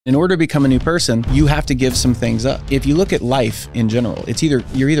In order to become a new person, you have to give some things up. If you look at life in general, it's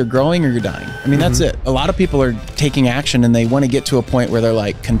you're either growing or you're dying. I mean, that's it. A lot of people are taking action and they want to get to a point where they're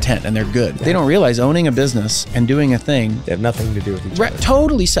like content and they're good. They don't realize owning a business and doing a thing, they have nothing to do with each other.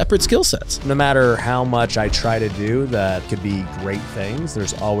 Totally separate skill sets. No matter how much I try to do that could be great things,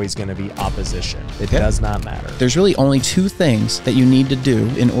 there's always going to be opposition. It does not matter. There's really only two things that you need to do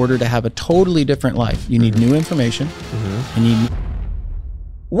in order to have a totally different life. You need new information and you need...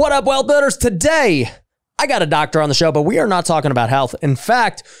 What up, Wealth Builders? Today, I got a doctor on the show, but we are not talking about health. In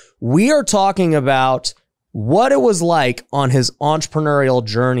fact, we are talking about what it was like on his entrepreneurial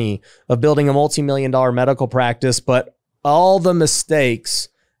journey of building a multi-million-dollar medical practice, but all the mistakes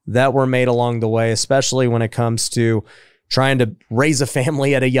that were made along the way, especially when it comes to trying to raise a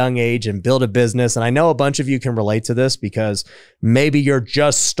family at a young age and build a business. And I know a bunch of you can relate to this because maybe you're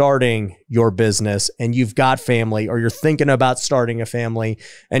just starting your business and you've got family, or you're thinking about starting a family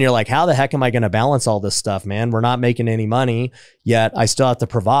and you're like, how the heck am I going to balance all this stuff, man? We're not making any money, yet I still have to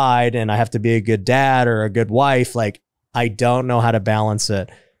provide and I have to be a good dad or a good wife. Like, I don't know how to balance it.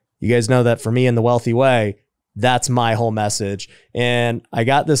 You guys know that for me in the Wealthy Way, that's my whole message. And I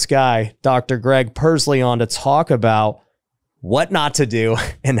got this guy, Dr. Greg Persley, on to talk about what not to do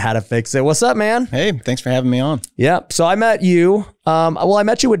and how to fix it. What's up, man? Hey, thanks for having me on. Yeah. So I met you. I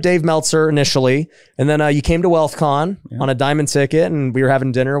met you with Dave Meltzer initially, and then you came to WealthCon on a diamond ticket, and we were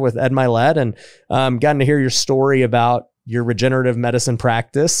having dinner with Ed Milet, and gotten to hear your story about your regenerative medicine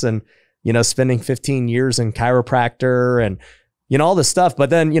practice and, you know, spending 15 years in chiropractor and, you know, all this stuff.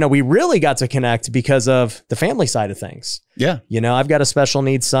 But then, you know, we really got to connect because of the family side of things. Yeah. You know, I've got a special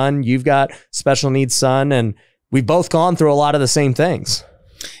needs son. You've got special needs son, and we've both gone through a lot of the same things.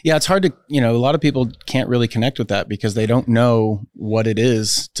 Yeah, it's hard to, you know, a lot of people can't really connect with that because they don't know what it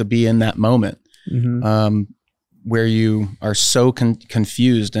is to be in that moment where you are so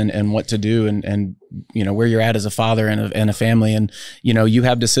confused and what to do and, you know, where you're at as a father and a family. And, you know, you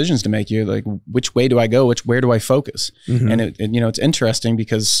have decisions to make. You're like, which way do I go? where do I focus? And, you know, it's interesting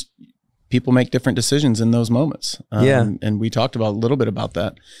because people make different decisions in those moments. And we talked about a little bit about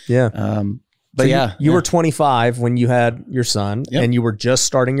that. Yeah. But so you were 25 when you had your son and you were just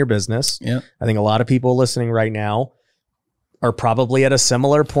starting your business. Yeah. I think a lot of people listening right now are probably at a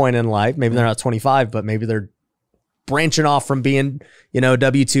similar point in life. Maybe they're not 25, but maybe they're branching off from being, you know,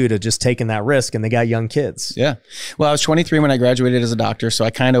 W-2 to just taking that risk, and they got young kids. Yeah. Well, I was 23 when I graduated as a doctor, so I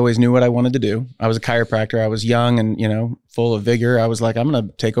kind of always knew what I wanted to do. I was a chiropractor. I was young and, you know, full of vigor. I was like, I'm going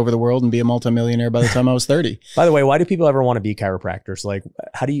to take over the world and be a multimillionaire by the time I was 30. By the way, why do people ever want to be chiropractors? Like,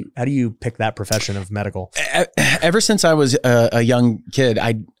 how do you pick that profession of medical? Ever since I was a young kid,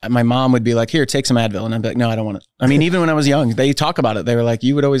 my mom would be like, here, take some Advil. And I'd be like, no, I don't want it. I mean, even when I was young, they talk about it. They were like,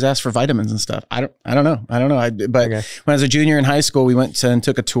 you would always ask for vitamins and stuff. I don't know. But when I was a junior in high school, we went and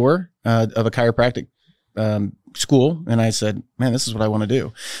took a tour of a chiropractic school. And I said, man, this is what I want to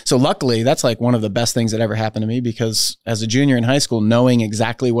do. So luckily, that's like one of the best things that ever happened to me, because as a junior in high school, knowing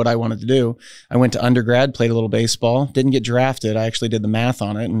exactly what I wanted to do, I went to undergrad, played a little baseball, didn't get drafted. I actually did the math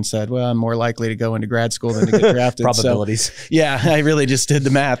on it and said, well, I'm more likely to go into grad school than to get drafted. Probabilities. So, yeah, I really just did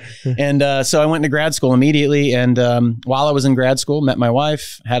the math. And so I went into grad school immediately. And while I was in grad school, met my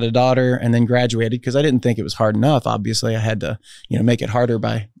wife, had a daughter, and then graduated because I didn't think it was hard enough. Obviously, I had to, you know, make it harder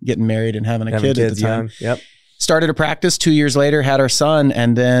by getting married and having a kid at the time. Young. Yep. Started a practice 2 years later, had our son,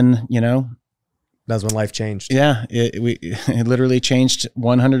 and then, you know, that's when life changed. Yeah, it literally changed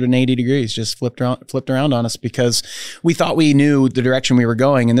 180 degrees, just flipped around on us, because we thought we knew the direction we were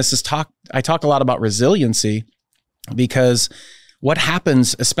going. And this is I talk a lot about resiliency, because what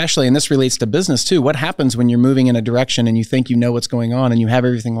happens, especially, and this relates to business too, what happens when you're moving in a direction and you think you know what's going on and you have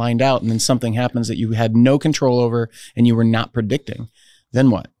everything lined out, and then something happens that you had no control over and you were not predicting? Then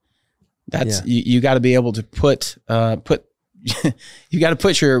what? That's you got to be able to put you got to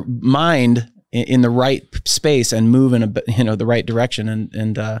put your mind in the right space and move in the right direction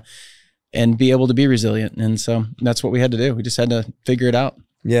and be able to be resilient. And so that's what we had to do. We just had to figure it out.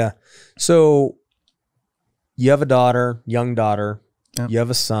 Yeah. So you have a daughter, young daughter, you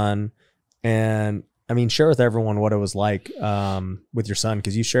have a son, and I mean, share with everyone what it was like with your son,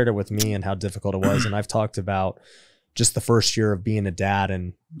 because you shared it with me and how difficult it was. And I've talked about just the first year of being a dad,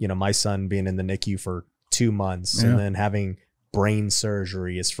 and, you know, my son being in the NICU for 2 months and then having brain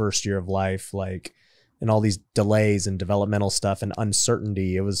surgery his first year of life, like, and all these delays and developmental stuff and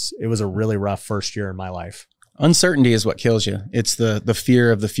uncertainty. It was a really rough first year in my life. Uncertainty is what kills you. It's the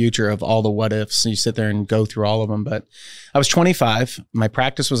fear of the future, of all the what ifs. You sit there and go through all of them. But I was 25. My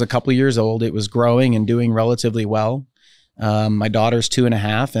practice was a couple years old. It was growing and doing relatively well. My daughter's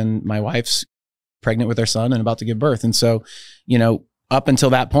 2.5, and my wife's pregnant with our son and about to give birth. And so, you know, up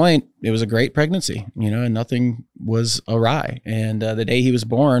until that point, it was a great pregnancy, and nothing was awry. And the day he was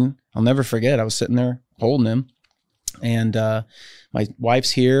born, I'll never forget, I was sitting there holding him, and my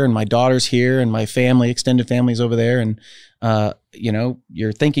wife's here and my daughter's here and my family, extended family's over there. And,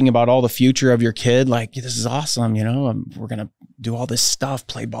 you're thinking about all the future of your kid. Like, this is awesome. We're going to do all this stuff,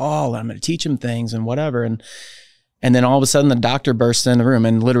 play ball. I'm going to teach him things and whatever. And then all of a sudden the doctor burst in the room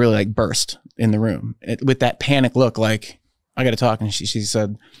and literally like burst in the room with that panic look, like, I got to talk. And she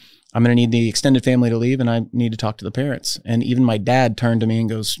said, I'm going to need the extended family to leave and I need to talk to the parents. And even my dad turned to me and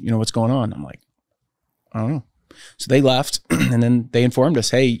goes, what's going on? I'm like, I don't know. So they left and then they informed us,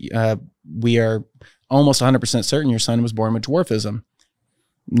 hey, we are almost 100% certain your son was born with dwarfism.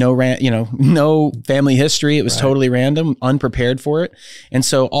 No family history. It was totally random, unprepared for it. And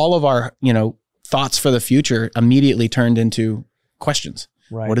so all of our, thoughts for the future immediately turned into questions.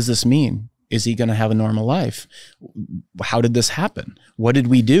 Right. What does this mean? Is he going to have a normal life? How did this happen? What did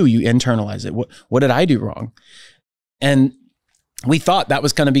we do? You internalize it. What did I do wrong? And we thought that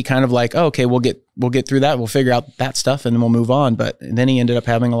was going to be kind of like, oh, okay, we'll get through that. We'll figure out that stuff and then we'll move on. But then he ended up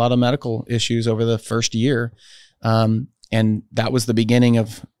having a lot of medical issues over the first year. And that was the beginning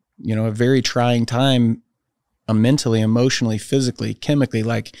of, a very trying time, mentally, emotionally, physically, chemically,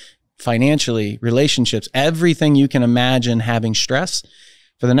 like financially, relationships, everything you can imagine having stress.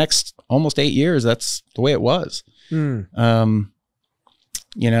 For the next almost 8 years, that's the way it was.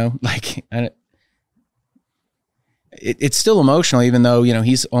 It's still emotional, even though,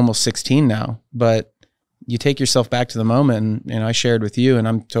 he's almost 16 now, but you take yourself back to the moment and I shared with you, and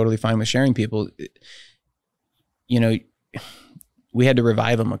I'm totally fine with sharing people. We had to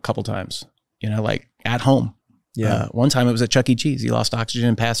revive him a couple times, like at home. Yeah. One time it was at Chuck E. Cheese. He lost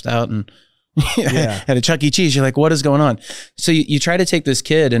oxygen, passed out, and at a Chuck E. Cheese, you're like, what is going on? So you try to take this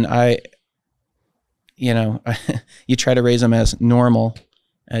kid and you try to raise him as normal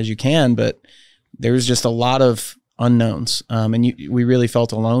as you can, but there was just a lot of unknowns. And we really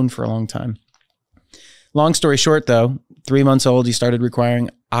felt alone for a long time. Long story short though, 3 months old, he started requiring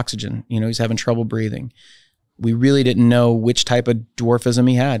oxygen. He's having trouble breathing. We really didn't know which type of dwarfism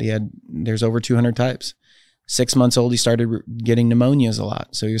he had. There's over 200 types. 6 months old, he started getting pneumonias a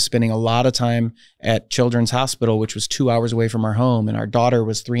lot. So he was spending a lot of time at Children's Hospital, which was 2 hours away from our home. And our daughter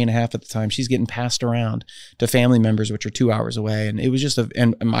was 3.5 at the time. She's getting passed around to family members, which are 2 hours away. And it was just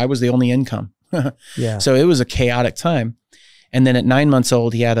and I was the only income. Yeah. So it was a chaotic time. And then at 9 months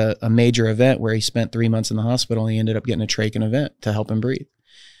old, he had a major event where he spent 3 months in the hospital and he ended up getting a trach event to help him breathe.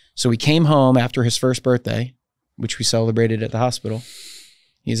 So he came home after his first birthday, which we celebrated at the hospital.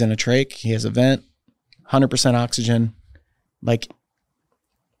 He's in a trach, he has a vent, 100% oxygen. Like,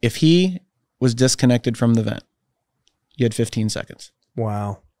 if he was disconnected from the vent, you had 15 seconds.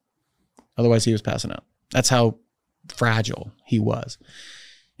 Wow. Otherwise, he was passing out. That's how fragile he was.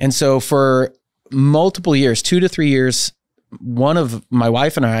 And so for multiple years, 2 to 3 years, one of my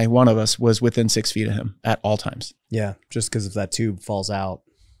wife and I, one of us was within 6 feet of him at all times. Yeah. Just because if that tube falls out.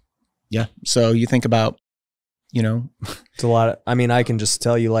 Yeah. So you think about, it's a lot of, I can just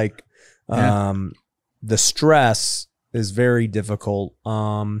tell you the stress is very difficult.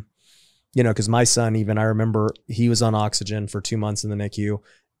 Cause my son, even I remember he was on oxygen for 2 months in the NICU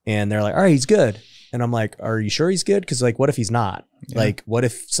and they're like, all right, he's good. And I'm like, are you sure he's good? Cause what if he's not? Yeah. Like, what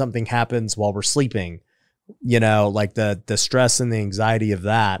if something happens while we're sleeping? Like the stress and the anxiety of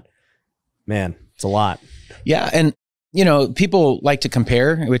that, man, it's a lot. Yeah. And, people like to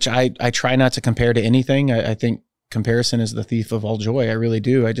compare, which I try not to compare to anything. I think comparison is the thief of all joy. I really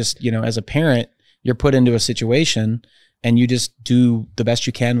do. I just, as a parent, you're put into a situation and you just do the best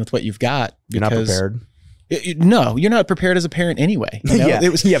you can with what you've got. You're not prepared. No, you're not prepared as a parent anyway.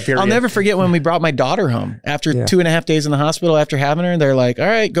 I'll never forget when we brought my daughter home after 2.5 days in the hospital after having her. They're like, all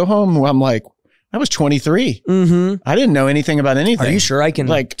right, go home. I'm like, I was 23. Mm-hmm. I didn't know anything about anything. Are you sure I can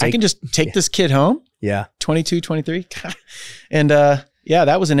I can just take this kid home? Yeah. 22, 23. And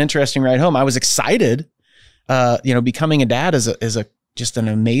that was an interesting ride home. I was excited. Becoming a dad is just an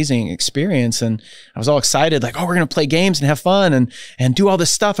amazing experience. And I was all excited, like, oh, we're going to play games and have fun and do all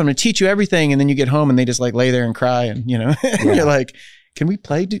this stuff. I'm going to teach you everything. And then you get home and they just like lay there and cry. And, you're like, can we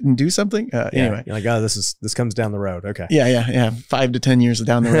play and do something? Anyway. You're like, oh, this comes down the road. Okay. Yeah. 5 to 10 years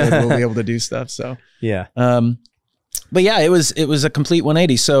down the road, we'll be able to do stuff. So, yeah. But yeah, it was a complete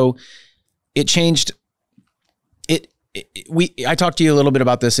 180. So it changed. I talked to you a little bit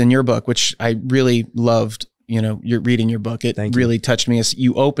about this in your book, which I really loved. You're reading your book. It really touched me.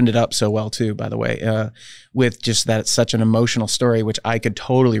 You opened it up so well too, by the way, with just that it's such an emotional story, which I could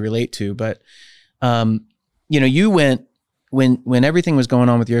totally relate to. But, you went, when everything was going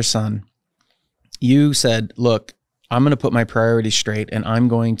on with your son, you said, look, I'm going to put my priorities straight and I'm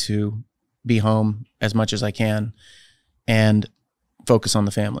going to be home as much as I can and focus on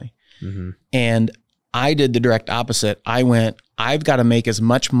the family. And I did the direct opposite. I went, I've got to make as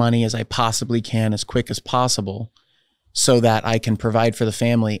much money as I possibly can as quick as possible so that I can provide for the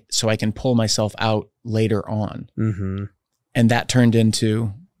family, so I can pull myself out later on. And that turned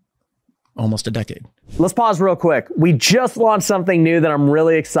into almost a decade. Let's pause real quick. We just launched something new that I'm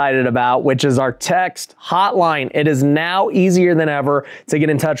really excited about, which is our text hotline. It is now easier than ever to get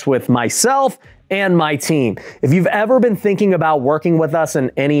in touch with myself and my team. If you've ever been thinking about working with us in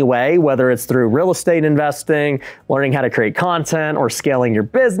any way, whether it's through real estate investing, learning how to create content, or scaling your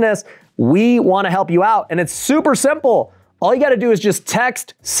business, we want to help you out. And it's super simple. All you got to do is just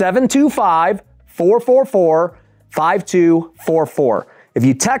text 725-444-5244. If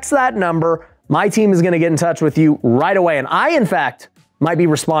you text that number, my team is going to get in touch with you right away. And I, in fact, might be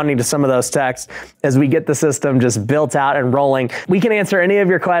responding to some of those texts as we get the system just built out and rolling. We can answer any of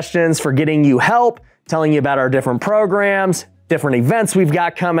your questions for getting you help, telling you about our different programs, different events we've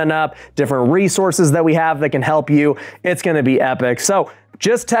got coming up, different resources that we have that can help you. It's going to be epic. So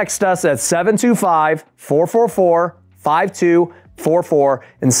just text us at 725-444-5244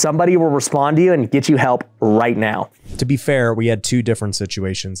 and somebody will respond to you and get you help right now. To be fair, we had two different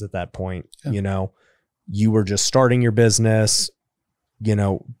situations at that point. Yeah. You know, you were just starting your business, you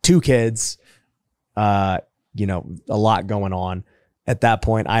know, 2 kids, you know, a lot going on. At that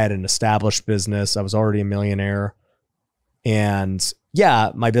point, I had an established business. I was already a millionaire. And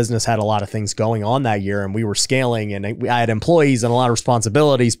yeah, my business had a lot of things going on that year and we were scaling and I had employees and a lot of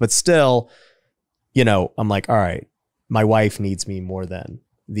responsibilities, but still, you know, I'm like, all right, my wife needs me more than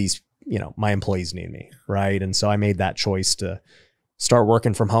these, you know, my employees need me. Right. And so I made that choice to start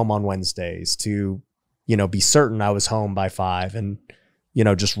working from home on Wednesdays, to, you know, be certain I was home by 5 and, you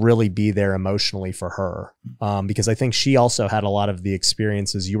know, just really be there emotionally for her. Because I think she also had a lot of the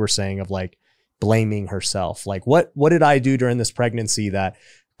experiences you were saying of like blaming herself. Like, what did I do during this pregnancy that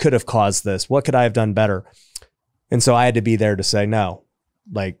could have caused this? What could I have done better? And so I had to be there to say, no,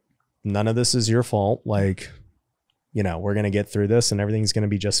 like, none of this is your fault. Like, you know, we're going to get through this and everything's going to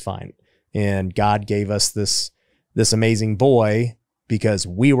be just fine. And God gave us this amazing boy because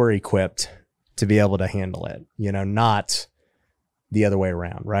we were equipped to be able to handle it, you know, not the other way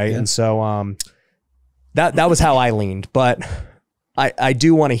around. Right. Yeah. And so, that was how I leaned, but I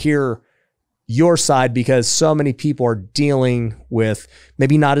do want to hear your side because so many people are dealing with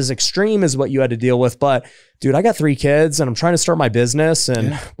maybe not as extreme as what you had to deal with, but dude, I got 3 kids and I'm trying to start my business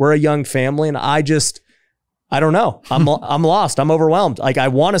and we're a young family and I don't know. I'm lost. I'm overwhelmed. Like I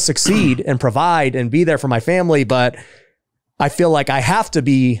want to succeed and provide and be there for my family, but I feel like I have to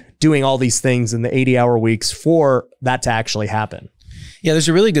be doing all these things in the 80-hour weeks for that to actually happen. Yeah, there's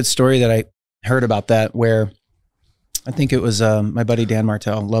a really good story that I heard about that where I think it was my buddy Dan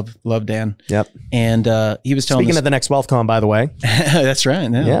Martell. Love Dan. Yep. And he was telling Speaking of the next WealthCon, by the way. That's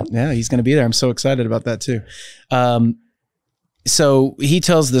right. Yeah, he's going to be there. I'm so excited about that too. So he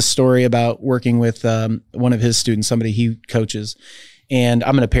tells this story about working with one of his students, somebody he coaches, and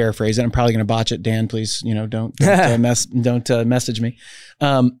I'm going to paraphrase it. I'm probably going to botch it. Dan, please, you know, don't message me.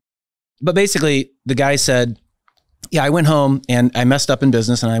 But basically, the guy said, "Yeah, I went home and I messed up in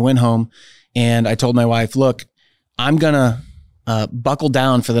business, and I went home and I told my wife, look, I'm going to buckle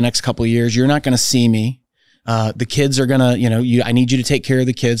down for the next couple of years. You're not going to see me. The kids are going to, you know, I need you to take care of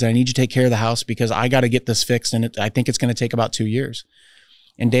the kids. I need you to take care of the house because I got to get this fixed. And I think it's going to take about 2 years."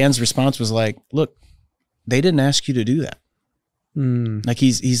 And Dan's response was like, look, they didn't ask you to do that. Like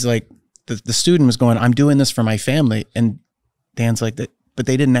he's like, the student was going, I'm doing this for my family. And Dan's like, but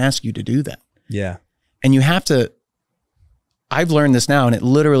they didn't ask you to do that. Yeah. And you have to, I've learned this now, and it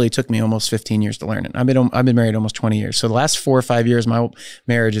literally took me almost 15 years to learn it. I've been married almost 20 years. So the last 4 or 5 years, my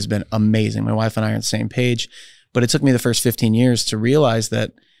marriage has been amazing. My wife and I are on the same page, but it took me the first 15 years to realize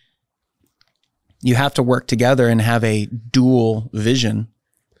that you have to work together and have a dual vision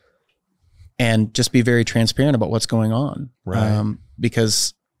and just be very transparent about what's going on. Right.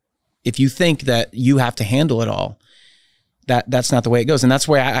 Because if you think that you have to handle it all, that's not the way it goes. And that's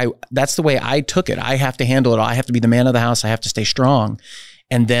that's the way I took it. I have to handle it all. I have to be the man of the house. I have to stay strong.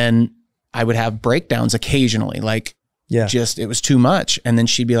 And then I would have breakdowns occasionally, like just, it was too much. And then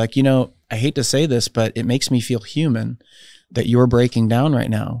she'd be like, you know, I hate to say this, but it makes me feel human that you're breaking down right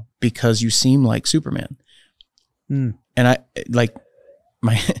now because you seem like Superman. And I like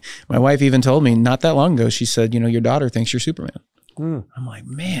my wife even told me not that long ago, she said, you know, your daughter thinks you're Superman. I'm like,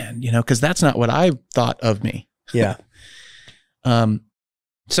 man, you know, cause that's not what I thought of me. Yeah.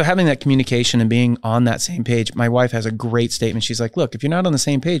 So having that communication and being on that same page, my wife has a great statement. She's like, look, if you're not on the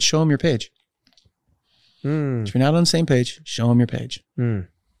same page, show them your page. If you're not on the same page, show them your page.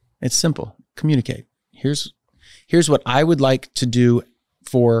 It's simple. Communicate. Here's what I would like to do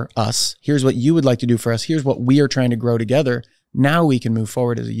for us. Here's what you would like to do for us. Here's what we are trying to grow together. Now we can move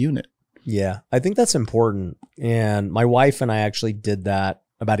forward as a unit. Yeah, I think that's important. And my wife and I actually did that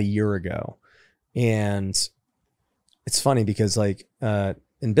about a year ago. And it's funny because like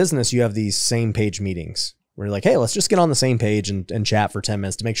in business, you have these same page meetings where you're like, hey, let's just get on the same page and chat for 10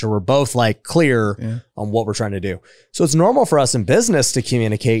 minutes to make sure we're both like clear on what we're trying to do. So it's normal for us in business to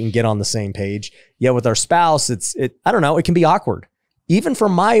communicate and get on the same page. Yet with our spouse, I don't know, it can be awkward. Even for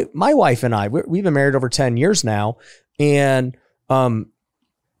my wife and I, we've been married over 10 years now. And,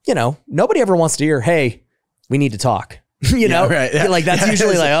 you know, nobody ever wants to hear, hey, we need to talk. You know, right. Like that's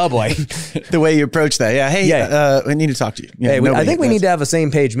usually like, oh boy, the way you approach that. Yeah. Hey, we need to talk to you. Yeah, hey, I think we need to have a same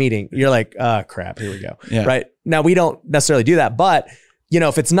page meeting. You're like, crap, here we go. Yeah. Right now, we don't necessarily do that, but you know,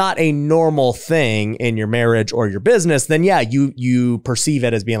 if it's not a normal thing in your marriage or your business, then yeah, you perceive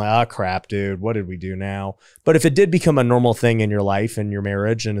it as being like, oh crap, dude, what did we do now? But if it did become a normal thing in your life and your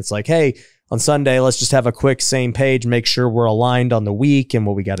marriage, and it's like, hey, on Sunday, let's just have a quick same page, make sure we're aligned on the week and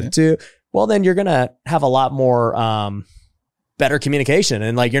what we got to do. Well, then you're going to have a lot more better communication.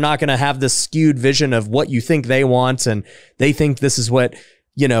 And like, you're not going to have this skewed vision of what you think they want. And they think this is what,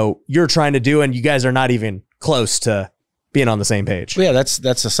 you know, you're trying to do. And you guys are not even close to being on the same page. Well, yeah,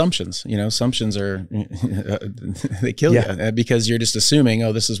 that's assumptions. You know, assumptions are, they kill you because you're just assuming,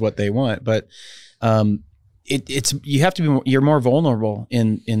 oh, this is what they want. But it's, you have to be, you're more vulnerable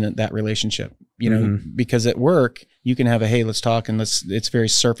in that relationship, you know, because at work you can have a, hey, let's talk. And it's very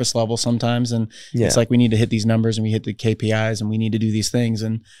surface level sometimes. And it's like, we need to hit these numbers and we hit the KPIs and we need to do these things.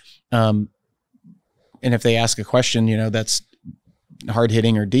 And if they ask a question, you know, that's hard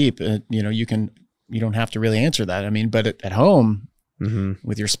hitting or deep, you know, you don't have to really answer that. I mean, but at home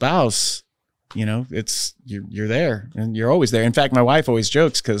with your spouse, you know, you're there and you're always there. In fact, my wife always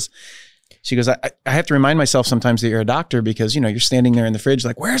jokes because she goes, I have to remind myself sometimes that you're a doctor because, you know, you're standing there in the fridge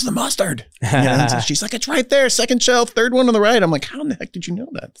like, where's the mustard? You know, so she's like, it's right there, second shelf, third one on the right. I'm like, how in the heck did you know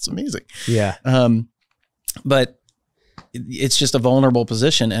that? It's amazing. Yeah. But it's just a vulnerable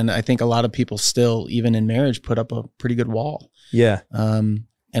position. And I think a lot of people still, even in marriage, put up a pretty good wall. Yeah. And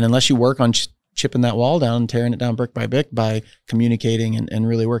unless you work on chipping that wall down, tearing it down brick by brick by communicating and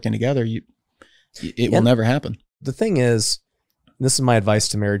really working together, it will never happen. The thing is, this is my advice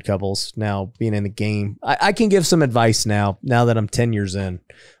to married couples now being in the game. I can give some advice now that I'm 10 years in.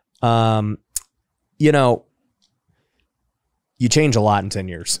 You know, you change a lot in 10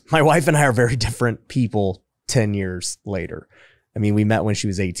 years. My wife and I are very different people 10 years later. I mean, we met when she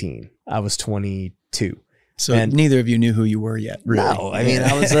was 18. I was 22. So neither of you knew who you were yet, really. No, I mean,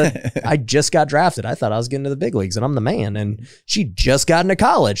 I just got drafted. I thought I was getting to the big leagues and I'm the man. And she just got into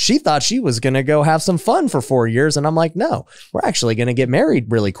college. She thought she was going to go have some fun for 4 years. And I'm like, no, we're actually going to get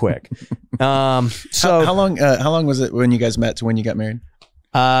married really quick. So how long was it when you guys met to when you got married?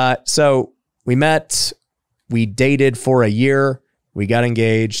 So we met, we dated for a year, we got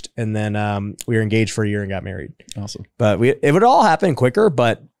engaged, and then we were engaged for a year and got married. Awesome. But it would all happen quicker.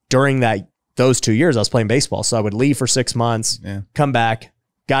 But during those 2 years, I was playing baseball. So I would leave for 6 months, come back,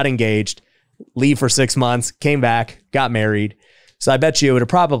 got engaged, leave for 6 months, came back, got married. So I bet you it would have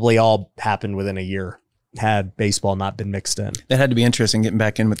probably all happened within a year had baseball not been mixed in. That had to be interesting getting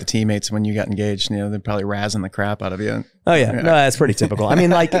back in with the teammates when you got engaged. You know, they're probably razzing the crap out of you. Oh, yeah. No, that's pretty typical. I mean,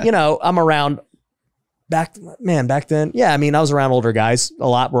 like, you know, I'm around back then. Yeah. I mean, I was around older guys. A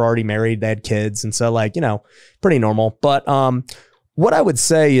lot were already married. They had kids. And so like, you know, pretty normal. But what I would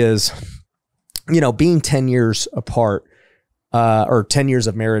say is, you know, being 10 years apart, or 10 years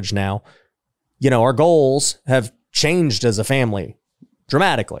of marriage now, you know, our goals have changed as a family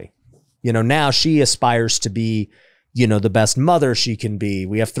dramatically. You know, now she aspires to be, you know, the best mother she can be.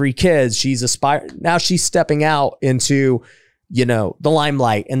 We have 3 kids. Now she's stepping out into, you know, the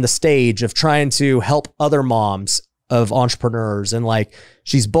limelight and the stage of trying to help other moms of entrepreneurs. And like,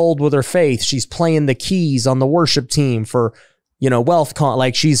 she's bold with her faith. She's playing the keys on the worship team for, you know,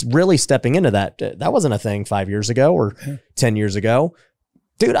 like she's really stepping into that. That wasn't a thing 5 years ago or 10 years ago.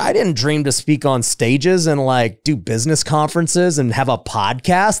 Dude, I didn't dream to speak on stages and like do business conferences and have a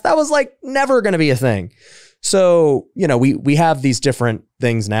podcast. That was like never going to be a thing. So, you know, we have these different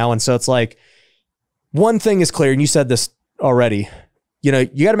things now. And so it's like, one thing is clear, and you said this already, you know,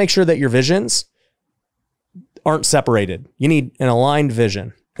 you got to make sure that your visions aren't separated. You need an aligned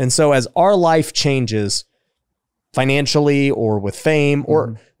vision. And so as our life changes, financially or with fame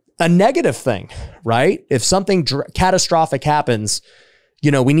or a negative thing, right? If something catastrophic happens,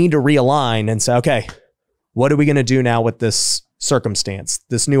 you know, we need to realign and say, okay, what are we going to do now with this circumstance,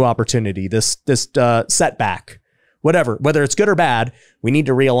 this new opportunity, this setback, whatever, whether it's good or bad, we need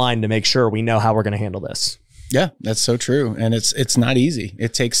to realign to make sure we know how we're going to handle this. Yeah, that's so true. And it's not easy.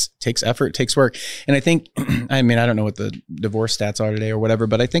 It takes effort, it takes work. And I think, I mean, I don't know what the divorce stats are today or whatever,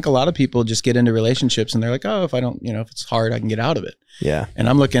 but I think a lot of people just get into relationships and they're like, oh, if I don't, if it's hard, I can get out of it. Yeah. And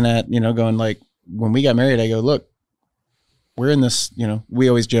I'm looking at, going like, when we got married, I go, look, we're in this, we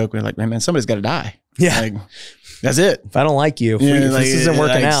always joke, we're like, man, somebody's got to die. Yeah. Like, that's it. If I don't like you, if this isn't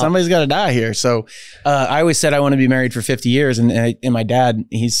working out, somebody's got to die here. So I always said I want to be married for 50 years. And my dad,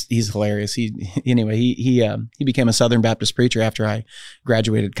 he's hilarious. He became a Southern Baptist preacher after I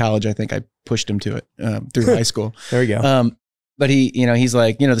graduated college. I think I pushed him to it through high school. There you go. But he's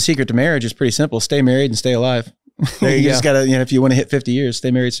like, the secret to marriage is pretty simple. Stay married and stay alive. There you go. Just got to, if you want to hit 50 years, stay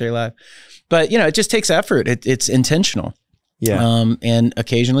married, stay alive. But, it just takes effort. It's intentional. Yeah. And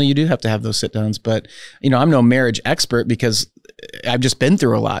occasionally you do have to have those sit downs, but I'm no marriage expert because I've just been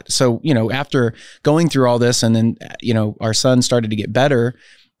through a lot. So, after going through all this and then, our son started to get better,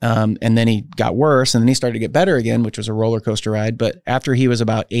 and then he got worse and then he started to get better again, which was a roller coaster ride. But after he was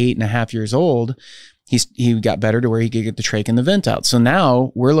about 8.5 years old, he got better to where he could get the trach and the vent out. So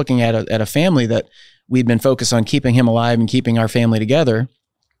now we're looking at a family that we'd been focused on keeping him alive and keeping our family together.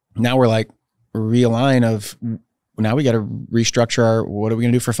 Now we're like realign of, now we got to restructure what are we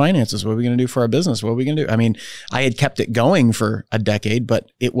going to do for finances? What are we going to do for our business? What are we going to do? I mean, I had kept it going for a decade,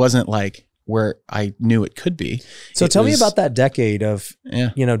 but it wasn't like where I knew it could be. So tell me about that decade of,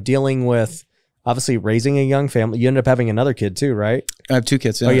 dealing with obviously raising a young family. You ended up having another kid too, right? I have 2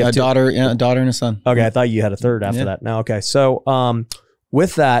 kids. Oh, you have a daughter and a son. Okay. I thought you had a third after that. No. Okay. So,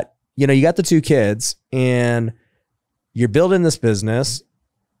 with that, you got the 2 kids and you're building this business.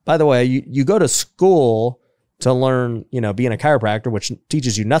 By the way, you go to school to learn, being a chiropractor, which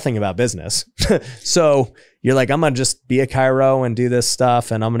teaches you nothing about business. So you're like, I'm going to just be a chiro and do this stuff.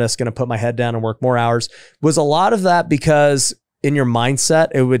 And I'm just going to put my head down and work more hours. Was a lot of that because in your mindset,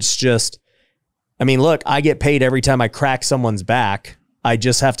 it was just, look, I get paid every time I crack someone's back. I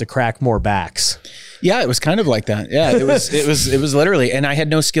just have to crack more backs. Yeah, it was kind of like that. Yeah, it was literally, and I had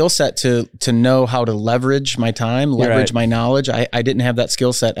no skill set to know how to leverage my time, leverage my knowledge. I didn't have that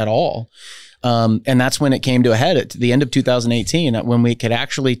skill set at all. And that's when it came to a head at the end of 2018, when we could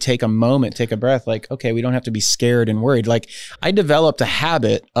actually take a moment, take a breath, like, okay, we don't have to be scared and worried. Like I developed a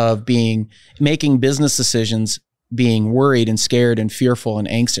habit of making business decisions, being worried and scared and fearful and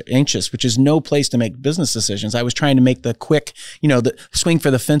anxious, which is no place to make business decisions. I was trying to make the quick, the swing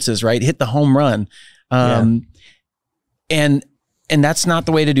for the fences, right? Hit the home run. And that's not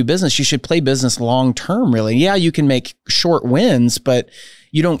the way to do business. You should play business long-term, really. Yeah, you can make short wins, but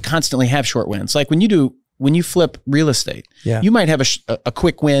you don't constantly have short wins. Like when you flip real estate, you might have a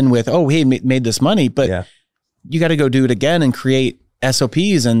quick win with, oh, hey, made this money, but you got to go do it again and create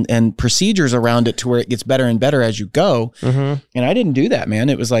SOPs and procedures around it to where it gets better and better as you go. Mm-hmm. And I didn't do that, man.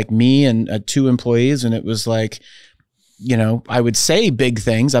 It was like me and 2 employees. And it was like, I would say big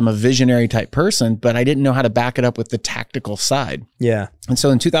things. I'm a visionary type person, but I didn't know how to back it up with the tactical side. Yeah. And so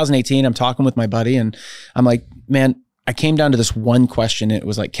in 2018, I'm talking with my buddy and I'm like, man, I came down to this one question. It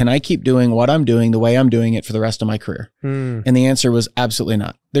was like, can I keep doing what I'm doing the way I'm doing it for the rest of my career? And the answer was absolutely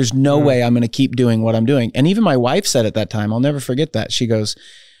not. There's no way I'm going to keep doing what I'm doing. And even my wife said at that time, I'll never forget that. She goes,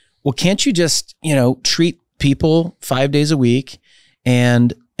 well, can't you just, treat people 5 days a week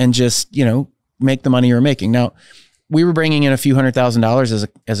and just, make the money you're making? Now, we were bringing in a few $100,000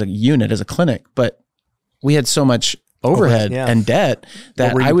 as a unit, as a clinic, but we had so much overhead and debt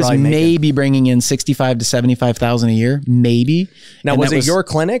that I was maybe bringing in 65 to 75,000 a year, maybe. Now, was it your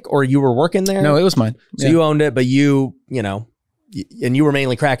clinic or you were working there? No, it was mine. So you owned it, but and you were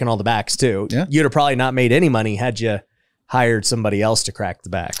mainly cracking all the backs too. Yeah. You'd have probably not made any money had you hired somebody else to crack the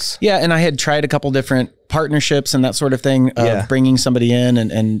backs. Yeah. And I had tried a couple different partnerships and that sort of thing of bringing somebody in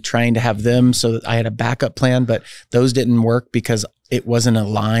and trying to have them so that I had a backup plan, but those didn't work because it wasn't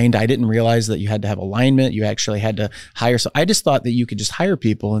aligned. I didn't realize that you had to have alignment. You actually had to hire. So I just thought that you could just hire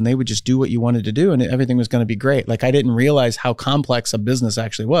people and they would just do what you wanted to do and everything was going to be great. Like I didn't realize how complex a business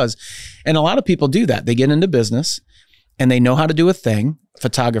actually was. And a lot of people do that. They get into business and they know how to do a thing,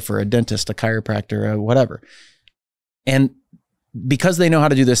 photographer, a dentist, a chiropractor, whatever. And because they know how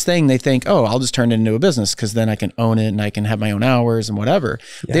to do this thing, they think, oh, I'll just turn it into a business because then I can own it and I can have my own hours and whatever.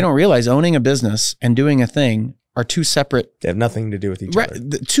 Yeah. They don't realize owning a business and doing a thing are two separate. They have nothing to do with each other.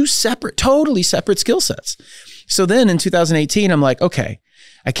 Two separate, totally separate skill sets. So then in 2018, I'm like, okay,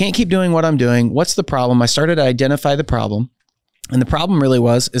 I can't keep doing what I'm doing. What's the problem? I started to identify the problem. And the problem really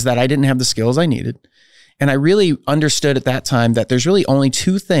is that I didn't have the skills I needed. And I really understood at that time that there's really only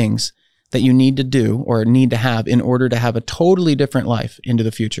 2 things that you need to do or need to have in order to have a totally different life into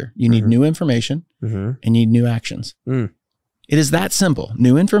the future. You need new information and you need new actions. It is that simple.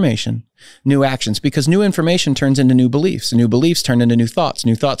 New information, new actions, because new information turns into new beliefs. New beliefs turn into new thoughts.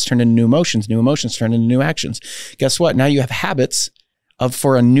 New thoughts turn into new emotions. New emotions turn into new actions. Guess what? Now you have habits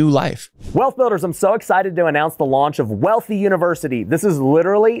for a new life. Wealth Builders, I'm so excited to announce the launch of Wealthy University. This is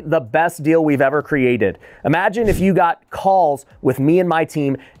literally the best deal we've ever created. Imagine if you got calls with me and my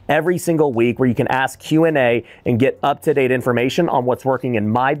team every single week where you can ask Q&A and get up-to-date information on what's working in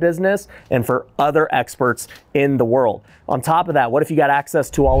my business and for other experts in the world. On top of that, what if you got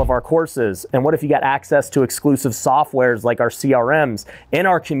access to all of our courses? And what if you got access to exclusive softwares like our CRMs in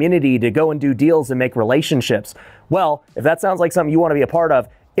our community to go and do deals and make relationships? Well, if that sounds like something you want to be a part of,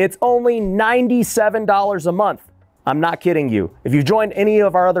 it's only $97 a month. I'm not kidding you. If you've joined any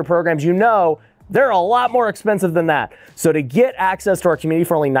of our other programs, you know they're a lot more expensive than that. So to get access to our community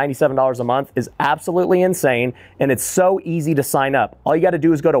for only $97 a month is absolutely insane, and it's so easy to sign up. All you got to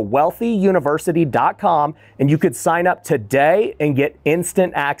do is go to wealthyuniversity.com, and you could sign up today and get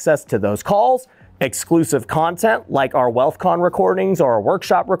instant access to those calls, exclusive content like our WealthCon recordings or our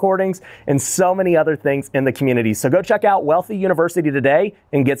workshop recordings, and so many other things in the community. So go check out Wealthy University today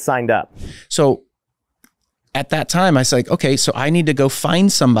and get signed up. So at that time, I was like, okay, so I need to go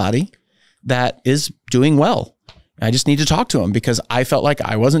find somebody that is doing well. I just need to talk to him because I felt like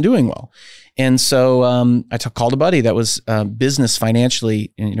I wasn't doing well. And so I called a buddy that was business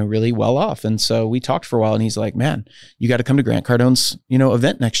financially, really well off. And so we talked for a while, and he's like, man, you got to come to Grant Cardone's,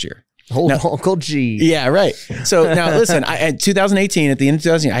 event next year. Now, Uncle G. Yeah, right. So now listen, at 2018, at the end of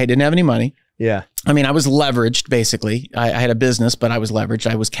 2018, I didn't have any money. Yeah. I mean, I was leveraged basically. I had a business, but I was leveraged.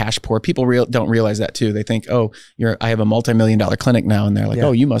 I was cash poor. People don't realize that too. They think, oh, I have a multi-million-dollar clinic now. And they're like,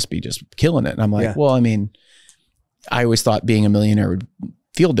 oh, you must be just killing it. And I'm like, well, I mean, I always thought being a millionaire would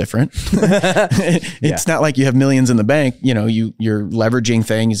feel different. It's not like you have millions in the bank. You're leveraging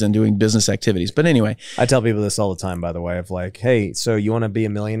things and doing business activities. But anyway, I tell people this all the time, by the way, of like, hey, so you want to be a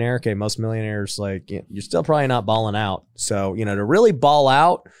millionaire? Okay. Most millionaires, like, you're still probably not balling out. So, to really ball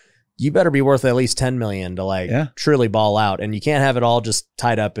out, you better be worth at least 10 million to truly ball out. And you can't have it all just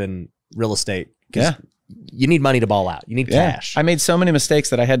tied up in real estate. Yeah. You need money to ball out. You need cash. I made so many mistakes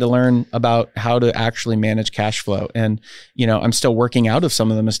that I had to learn about how to actually manage cash flow. And, I'm still working out of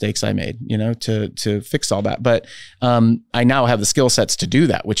some of the mistakes I made, to fix all that. But I now have the skill sets to do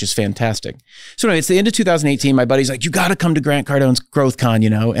that, which is fantastic. So anyway, it's the end of 2018. My buddy's like, you got to come to Grant Cardone's Growth Con,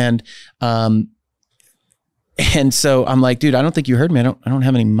 and so I'm like, dude, I don't think you heard me. I don't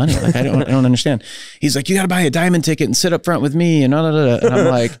have any money. Like, I don't understand. He's like, you got to buy a diamond ticket and sit up front with me. And And I'm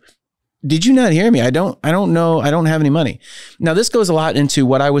like, did you not hear me? I don't know. I don't have any money. Now this goes a lot into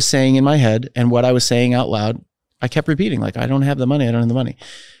what I was saying in my head and what I was saying out loud. I kept repeating, like, I don't have the money. I don't have the money.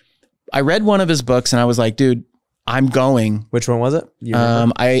 I read one of his books and I was like, dude, I'm going. Which one was it?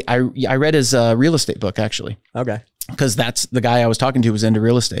 I read his real estate book actually. Okay. Because that's the guy I was talking to was into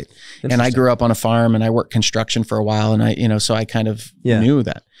real estate. And I grew up on a farm and I worked construction for a while. And so I kind of knew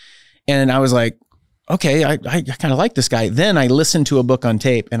that. And I was like, okay, I kind of like this guy. Then I listened to a book on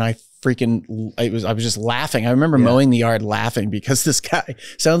tape and I was just laughing. I remember mowing the yard laughing because this guy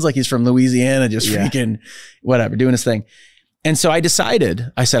sounds like he's from Louisiana, just freaking whatever, doing his thing. And so I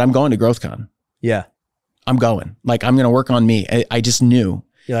said, I'm going to GrowthCon. Yeah. I'm going. Like, I'm going to work on me. I just knew.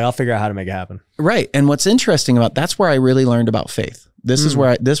 You're like, I'll figure out how to make it happen. Right. And what's interesting that's where I really learned about faith. This is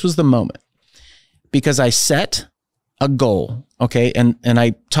where this was the moment, because I set a goal. Okay. And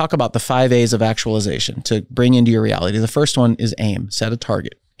I talk about the 5 A's of actualization to bring into your reality. The first one is aim, set a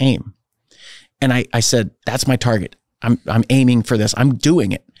target, aim. And I said, that's my target. I'm aiming for this. I'm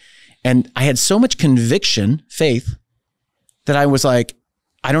doing it. And I had so much conviction, faith, that I was like,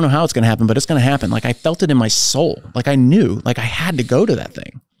 I don't know how it's going to happen, but it's going to happen. Like, I felt it in my soul. Like, I knew, like, I had to go to that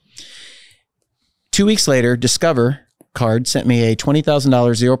thing. 2 weeks later, Discover Card sent me a $20,000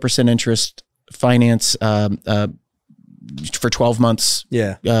 0% interest finance for 12 months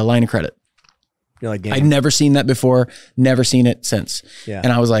line of credit. You're like, I'd never seen that before, never seen it since. Yeah.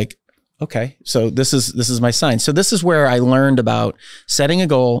 And I was like, okay, so this is my sign. So this is where I learned about setting a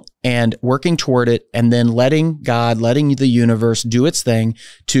goal and working toward it, and then letting God, letting the universe do its thing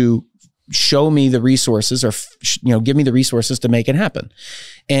to show me the resources, or give me the resources to make it happen.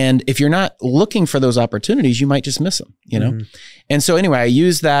 And if you're not looking for those opportunities, you might just miss them, And so anyway, I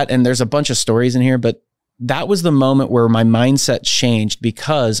used that, and there's a bunch of stories in here, but that was the moment where my mindset changed,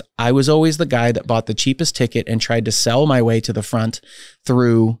 because I was always the guy that bought the cheapest ticket and tried to sell my way to the front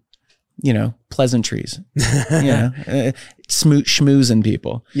through pleasantries, schmoozing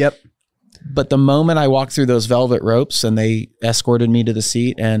people. Yep. But the moment I walked through those velvet ropes and they escorted me to the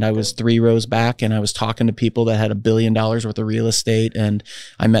seat and I was 3 rows back and I was talking to people that had $1 billion worth of real estate and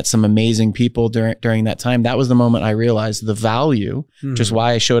I met some amazing people during that time, that was the moment I realized the value, which is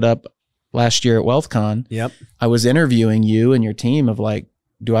why I showed up last year at WealthCon. Yep. I was interviewing you and your team of like,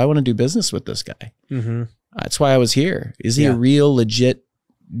 do I want to do business with this guy? That's why I was here. Is he a real legit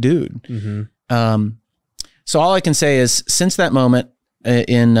dude? So all I can say is since that moment at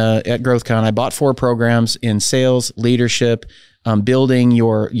GrowthCon, I bought 4 programs in sales, leadership, building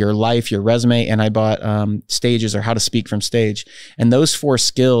your life, your resume, and I bought stages or how to speak from stage. And those 4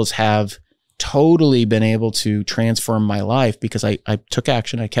 skills have totally been able to transform my life because I took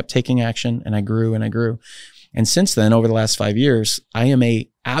action, I kept taking action, and I grew and I grew. And since then, over the last 5 years, I am a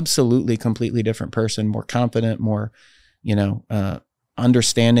absolutely completely different person, more confident, more,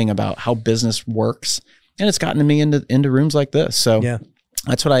 understanding about how business works. And it's gotten me into rooms like this. So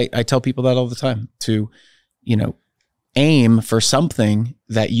that's what I tell people that all the time, to, aim for something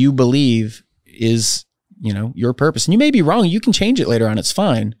that you believe is, your purpose. And you may be wrong. You can change it later on. It's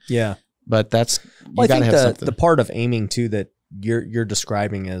fine. Yeah. But I think the part of aiming too that you're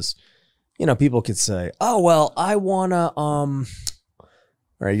describing is, people could say, oh, well, I want to,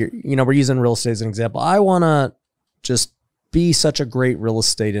 right, we're using real estate as an example. I want to just be such a great real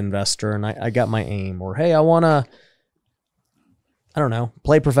estate investor and I got my aim. Or, hey, I want to, I don't know,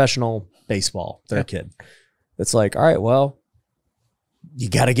 play professional baseball. They're a kid. It's like, all right, well, you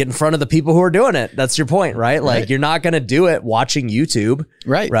got to get in front of the people who are doing it. That's your point, right? Like you're not going to do it watching YouTube.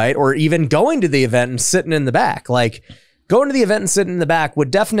 Right. Or even going to the event and sitting in the back. Like going to the event and sitting in the back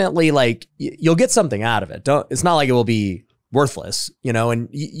would definitely you'll get something out of it. It's not like it will be worthless, and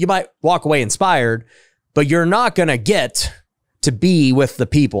you might walk away inspired, but you're not going to get to be with the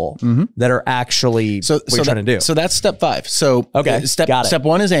people that are actually what you're trying to do. So that's step 5. So step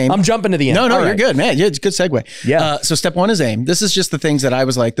 1 is aim. I'm jumping to the end. No, you're good, man. Yeah, it's a good segue. Yeah. So step 1 is aim. This is just the things that I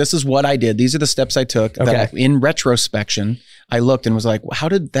was like, this is what I did. These are the steps I took that in retrospection, I looked and was like, well, how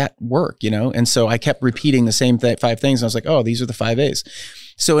did that work? And so I kept repeating the same 5 things. And I was like, oh, these are the 5 A's.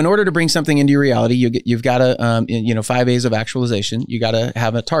 So in order to bring something into your reality, you've got to, 5 A's of actualization. You got to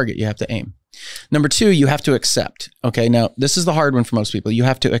have a target. You have to aim. Number 2, you have to accept. Okay. Now this is the hard one for most people. You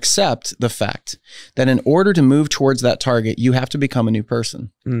have to accept the fact that in order to move towards that target, you have to become a new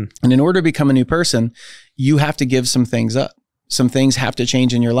person. And in order to become a new person, you have to give some things up. Some things have to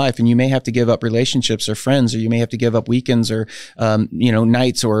change in your life, and you may have to give up relationships or friends, or you may have to give up weekends or,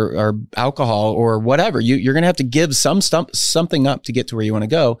 nights or alcohol or whatever. You're going to have to give something up to get to where you want to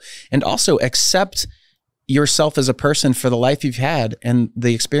go, and also accept yourself as a person for the life you've had and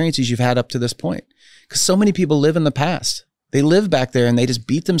the experiences you've had up to this point. Because so many people live in the past. They live back there and they just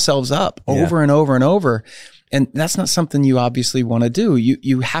beat themselves up over and over and over. And that's not something you obviously want to do.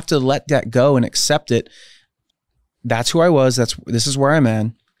 You have to let that go and accept it. That's who I was. This is where I'm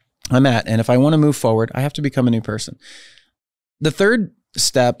at. And if I want to move forward, I have to become a new person. The third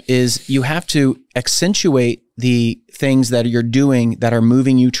step is you have to accentuate the things that you're doing that are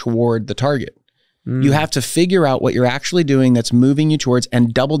moving you toward the target. You have to figure out what you're actually doing that's moving you towards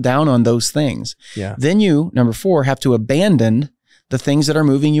and double down on those things. Yeah. Then you, number 4, have to abandon the things that are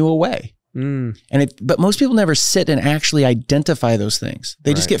moving you away. But most people never sit and actually identify those things.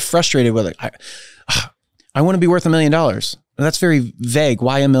 They just get frustrated with it. I want to be worth $1 million. That's very vague.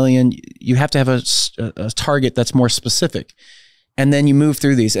 Why $1 million? You have to have a target that's more specific. And then you move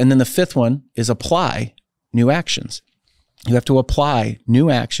through these. And then the 5th one is apply new actions. You have to apply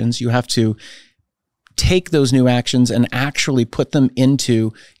new actions. You have to take those new actions and actually put them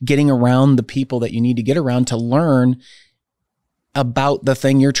into getting around the people that you need to get around to learn about the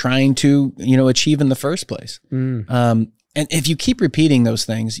thing you're trying to, achieve in the first place. And if you keep repeating those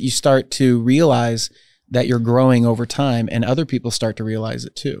things, you start to realize that you're growing over time, and other people start to realize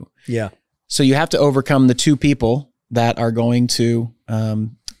it too. Yeah. So you have to overcome the 2 people that are going to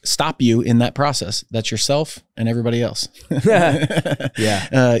stop you in that process. That's yourself and everybody else.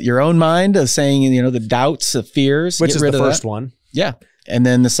 Your own mind of saying, the doubts, the fears. Which is the first one. Yeah. And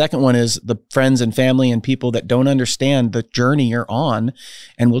then the second one is the friends and family and people that don't understand the journey you're on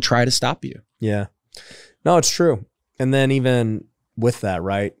and will try to stop you. Yeah. No, it's true. And then even with that,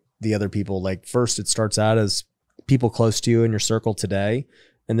 right? The other people, first it starts out as people close to you in your circle today.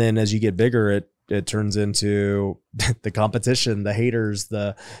 And then as you get bigger, it turns into the competition, the haters,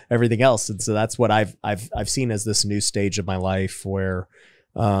 the everything else. And so that's what I've seen as this new stage of my life where,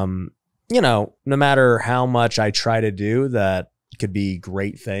 no matter how much I try to do that could be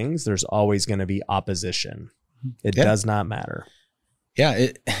great things, there's always going to be opposition. It does not matter. Yeah.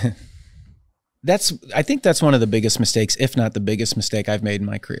 I think that's one of the biggest mistakes, if not the biggest mistake I've made in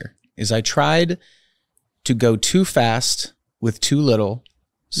my career, is I tried to go too fast with too little.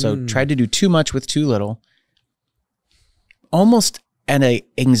 So tried to do too much with too little, almost at an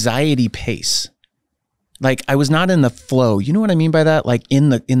anxiety pace. Like I was not in the flow. You know what I mean by that? Like in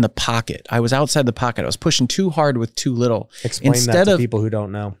the pocket. I was outside the pocket. I was pushing too hard with too little. Explain that to people who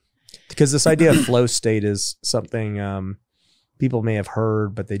don't know. Because this idea of flow state is something people may have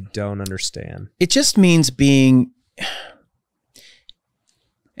heard, but they don't understand. It just means being...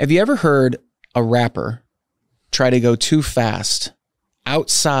 Have you ever heard a rapper try to go too fast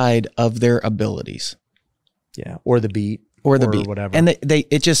outside of their abilities? Yeah, or the beat. Or the beat. Whatever. And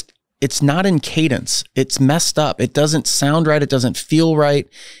it's not in cadence. It's messed up. It doesn't sound right. It doesn't feel right.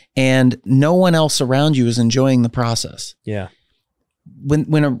 And no one else around you is enjoying the process. Yeah.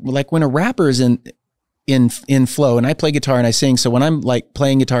 When a rapper is in flow, and I play guitar and I sing. So when I'm like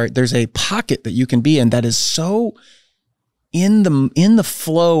playing guitar, there's a pocket that you can be in that is so in the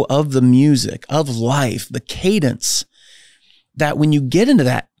flow of the music, of life, the cadence, that when you get into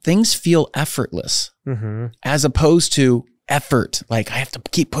that, things feel effortless as opposed to effort. Like I have to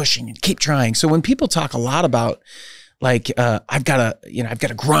keep pushing and keep trying. So when people talk a lot about like, I've got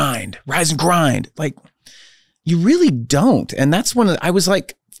to grind, rise and grind, like you really don't. And that's when I was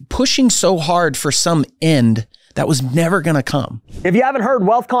like pushing so hard for some end that was never going to come. If you haven't heard,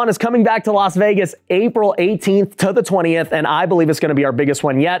 WealthCon is coming back to Las Vegas April 18th to the 20th, and I believe it's going to be our biggest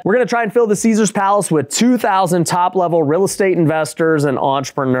one yet. We're going to try and fill the Caesars Palace with 2,000 top-level real estate investors and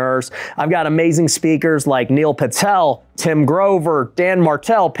entrepreneurs. I've got amazing speakers like Neil Patel, Tim Grover, Dan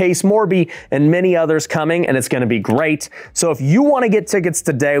Martell, Pace Morby, and many others coming, and it's going to be great. So if you want to get tickets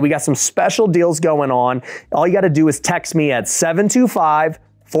today, we got some special deals going on. All you got to do is text me at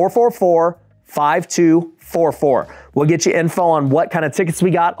 725-444-5244. We'll get you info on what kind of tickets we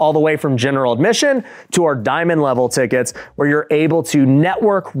got, all the way from general admission to our diamond level tickets, where you're able to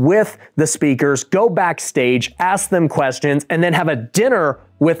network with the speakers, go backstage, ask them questions, and then have a dinner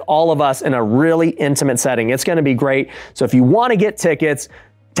with all of us in a really intimate setting. It's going to be great. So if you want to get tickets,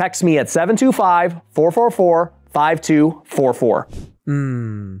 text me at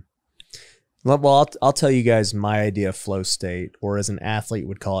 725-444-5244. Well, I'll tell you guys my idea of flow state, or as an athlete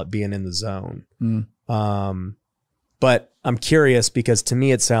would call it, being in the zone. But I'm curious because to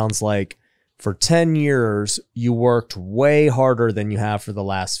me, it sounds like for 10 years, you worked way harder than you have for the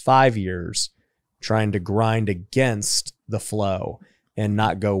last 5 years, trying to grind against the flow and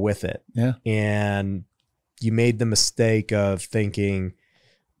not go with it. Yeah. And you made the mistake of thinking,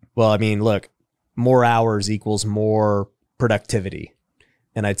 well, I mean, look, more hours equals more productivity.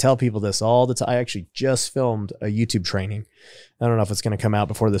 And I tell people this all the time. I actually just filmed a YouTube training. I don't know if it's going to come out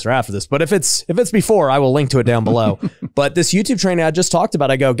before this or after this, but if it's before, I will link to it down below. But this YouTube training I just talked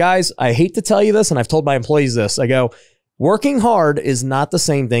about, I go, guys, I hate to tell you this, and I've told my employees this. I go, working hard is not the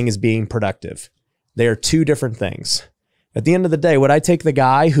same thing as being productive. They are two different things. At the end of the day, would I take the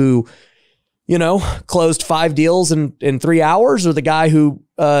guy who, closed 5 deals in 3 hours, or the guy who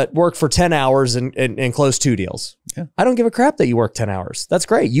worked for 10 hours and closed 2 deals? Yeah. I don't give a crap that you work 10 hours. That's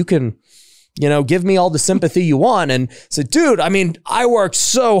great. You can, give me all the sympathy you want and say, dude, I mean, I worked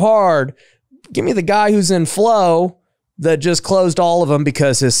so hard. Give me the guy who's in flow that just closed all of them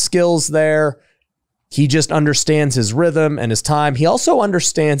because his skill's there. He just understands his rhythm and his time. He also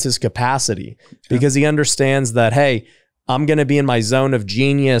understands his capacity because he understands that, hey, I'm going to be in my zone of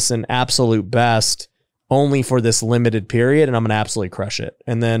genius and absolute best only for this limited period, and I'm going to absolutely crush it.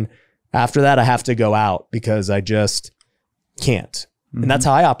 And then after that, I have to go out because I just can't. And that's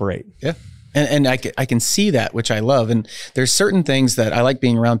how I operate. Yeah. And I can see that, which I love. And there's certain things that I like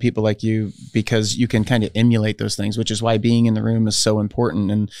being around people like you, because you can kind of emulate those things, which is why being in the room is so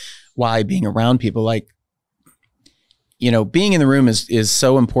important, and why being around people like, being in the room is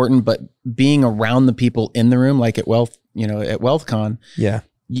so important, but being around the people in the room, like at WealthCon. Yeah.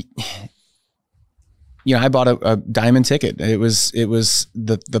 I bought a diamond ticket. It was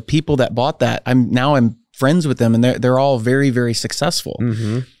the people that bought that. I'm friends with them, and they're all very, very successful.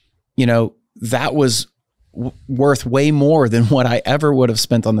 That was worth way more than what I ever would have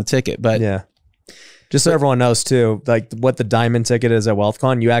spent on the ticket. But yeah, just so everyone knows too, like what the diamond ticket is at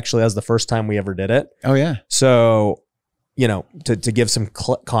WealthCon, that was the first time we ever did it. Oh yeah. So, to give some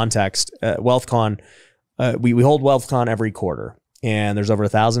context, WealthCon, we hold WealthCon every quarter. And there's over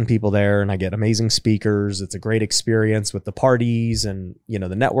 1,000 people there, and I get amazing speakers. It's a great experience with the parties and, the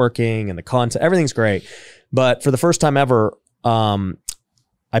networking and the content. Everything's great. But for the first time ever,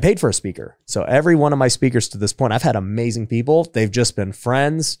 I paid for a speaker. So every one of my speakers to this point, I've had amazing people. They've just been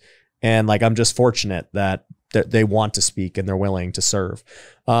friends. And I'm just fortunate that they want to speak and they're willing to serve.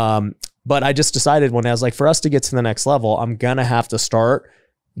 But I just decided when I was like, for us to get to the next level, I'm going to have to start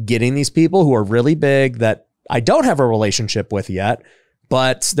getting these people who are really big that I don't have a relationship with yet,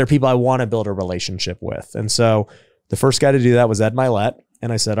 but they're people I want to build a relationship with. And so the first guy to do that was Ed Milet.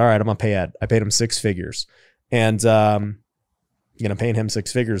 And I said, all right, I'm going to pay Ed. I paid him 6 figures. And, paying him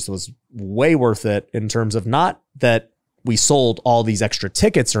 6 figures was way worth it in terms of not that we sold all these extra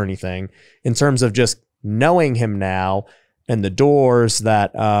tickets or anything, in terms of just knowing him now and the doors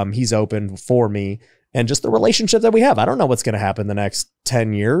that he's opened for me and just the relationship that we have. I don't know what's going to happen the next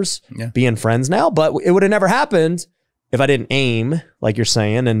 10 years being friends now, but it would have never happened if I didn't aim, like you're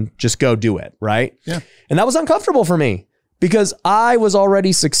saying, and just go do it. Right. Yeah. And that was uncomfortable for me because I was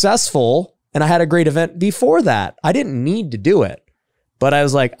already successful and I had a great event before that. I didn't need to do it, but I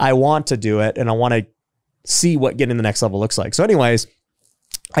was like, I want to do it and I want to see what getting the next level looks like. So anyways,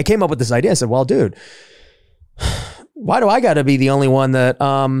 I came up with this idea. I said, well, dude, why do I got to be the only one that,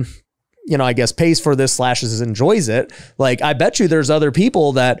 I guess pays for this / enjoys it? Like, I bet you there's other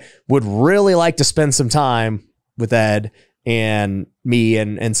people that would really like to spend some time with Ed and me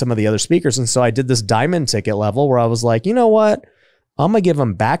and some of the other speakers. And so I did this diamond ticket level where I was like, you know what? I'm going to give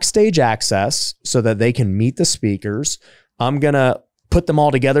them backstage access so that they can meet the speakers. I'm going to put them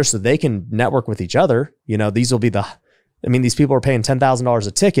all together so they can network with each other. These will be these people are paying $10,000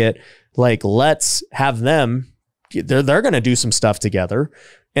 a ticket. Like, let's have them, they're going to do some stuff together.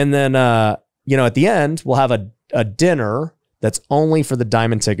 And then, at the end, we'll have a dinner that's only for the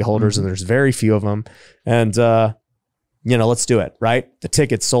diamond ticket holders. And there's very few of them. And, let's do it. Right. The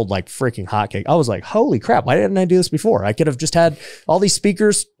tickets sold like freaking hotcake. I was like, holy crap. Why didn't I do this before? I could have just had all these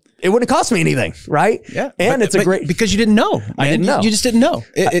speakers. It wouldn't cost me anything. Right. Yeah. And it's a great, because you didn't know. Man. I didn't know. You just didn't know.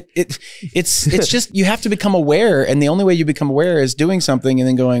 It's just, you have to become aware. And the only way you become aware is doing something and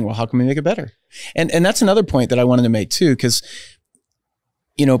then going, well, how can we make it better? And that's another point that I wanted to make too. Cause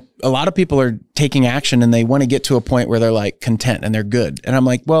a lot of people are taking action and they want to get to a point where they're like content and they're good. And I'm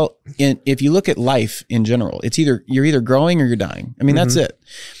like, well, if you look at life in general, it's you're either growing or you're dying. I mean, that's it.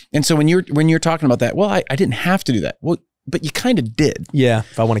 And so when you're talking about that, well, I didn't have to do that. Well, but you kind of did. Yeah.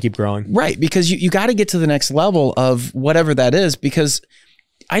 If I want to keep growing. Right. Because you got to get to the next level of whatever that is, because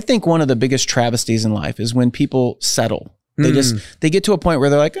I think one of the biggest travesties in life is when people settle. They get to a point where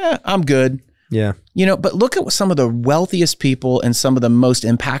they're like, I'm good. Yeah. But look at some of the wealthiest people and some of the most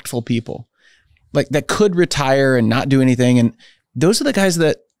impactful people like that could retire and not do anything. And those are the guys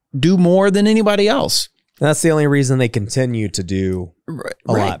that do more than anybody else. And that's the only reason they continue to do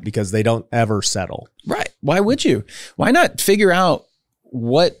a lot, because they don't ever settle. Right. Why would you? Why not figure out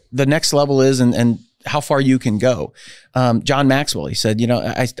what the next level is and how far you can go? John Maxwell, he said,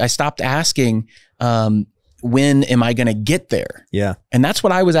 I stopped asking, when am I going to get there? Yeah. And that's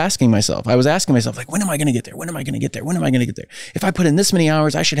what I was asking myself. I was asking myself, like, when am I going to get there? When am I going to get there? When am I going to get there? If I put in this many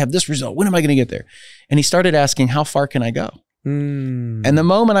hours, I should have this result. When am I going to get there? And he started asking, how far can I go? And the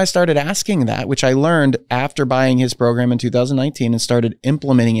moment I started asking that, which I learned after buying his program in 2019 and started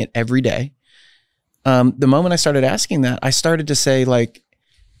implementing it every day. The moment I started asking that, I started to say like,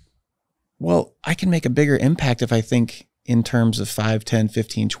 well, I can make a bigger impact if I think in terms of 5, 10,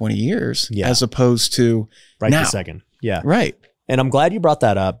 15, 20 years, as opposed to right now. this second. Yeah. Right. And I'm glad you brought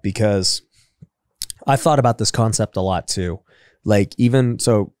that up, because I thought about this concept a lot too. Like, even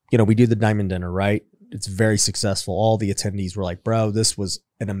so, we do the diamond dinner, right? It's very successful. All the attendees were like, bro, this was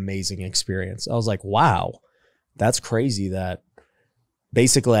an amazing experience. I was like, wow, that's crazy that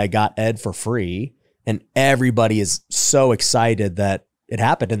basically I got Ed for free and everybody is so excited that it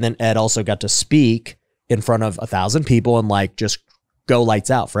happened. And then Ed also got to speak in front of 1,000 people and like just go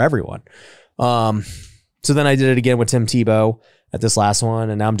lights out for everyone. So then I did it again with Tim Tebow at this last one.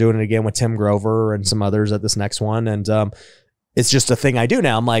 And now I'm doing it again with Tim Grover and some others at this next one. And it's just a thing I do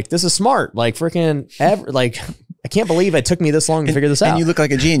now. I'm like, this is smart. Like freaking I can't believe it took me this long to figure this out. And you look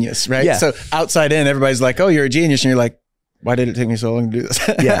like a genius, right? Yeah. So outside in, everybody's like, oh, you're a genius. And you're like, why did it take me so long to do this?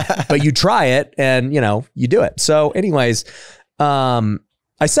 Yeah. But you try it and you do it. So anyways,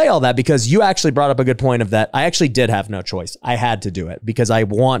 I say all that because you actually brought up a good point of that. I actually did have no choice. I had to do it because I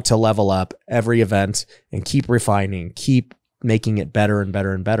want to level up every event and keep refining, keep making it better and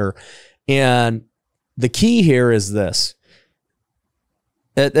better and better. And the key here is this.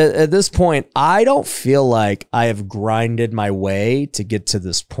 At this point, I don't feel like I have grinded my way to get to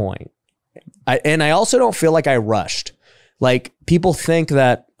this point. And I also don't feel like I rushed. Like, people think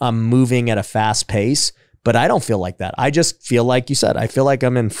that I'm moving at a fast pace, but I don't feel like that. I just feel like you said, I feel like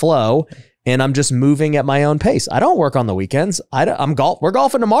I'm in flow and I'm just moving at my own pace. I don't work on the weekends. We're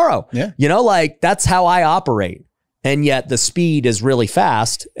golfing tomorrow. Yeah. That's how I operate. And yet the speed is really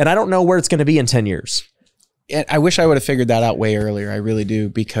fast and I don't know where it's going to be in 10 years. And I wish I would have figured that out way earlier. I really do,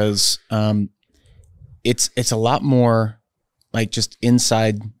 because it's a lot more like just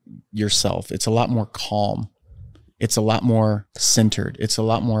inside yourself. It's a lot more calm. It's a lot more centered. It's a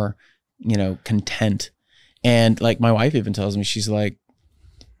lot more, content. And like my wife even tells me, she's like,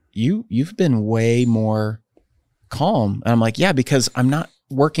 you've been way more calm. And I'm like, yeah, because I'm not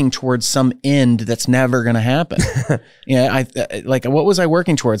working towards some end that's never going to happen. I like, what was I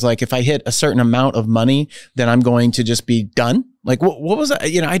working towards? Like if I hit a certain amount of money, then I'm going to just be done. Like what was I,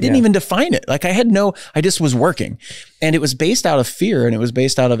 I didn't even define it. Like I just was working, and it was based out of fear, and it was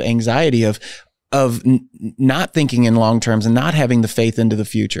based out of anxiety of not thinking in long terms and not having the faith into the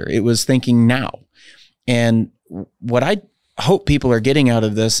future. It was thinking now. And what I hope people are getting out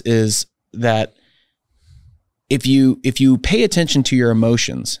of this is that if you pay attention to your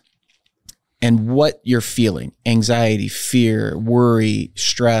emotions and what you're feeling, anxiety, fear, worry,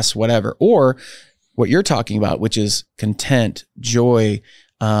 stress, whatever, or what you're talking about, which is content, joy,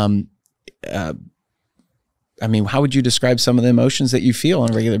 how would you describe some of the emotions that you feel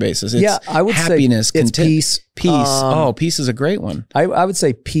on a regular basis? It's I would happiness, say it's content, peace. Peace. Peace is a great one. I would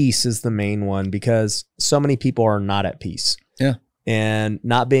say peace is the main one, because so many people are not at peace. Yeah. And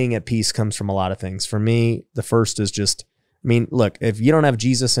not being at peace comes from a lot of things. For me, the first is just, look, if you don't have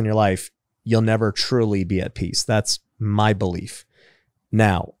Jesus in your life, you'll never truly be at peace. That's my belief.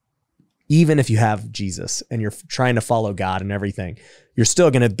 Now, even if you have Jesus and you're trying to follow God and everything, you're still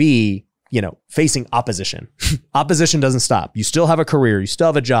going to be, facing opposition. Opposition doesn't stop. You still have a career. You still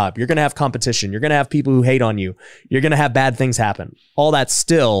have a job. You're going to have competition. You're going to have people who hate on you. You're going to have bad things happen. All that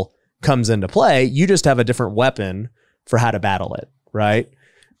still comes into play. You just have a different weapon for how to battle it, right?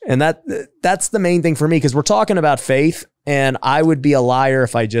 And that's the main thing for me, because we're talking about faith, and I would be a liar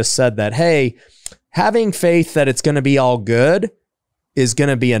if I just said that, hey, having faith that it's going to be all good is going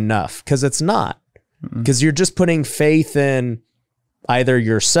to be enough, because it's not. Because you're just putting faith in either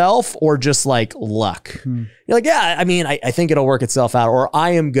yourself or just like luck. You're like, yeah, I think it'll work itself out, or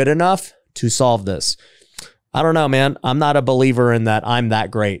I am good enough to solve this. I don't know, man. I'm not a believer in that I'm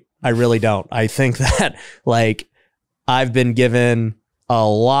that great. I really don't. I think that like I've been given a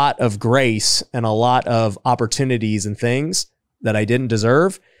lot of grace and a lot of opportunities and things that I didn't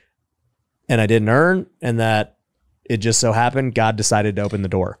deserve and I didn't earn, and that it just so happened God decided to open the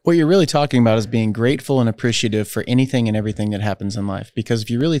door. What you're really talking about is being grateful and appreciative for anything and everything that happens in life. Because if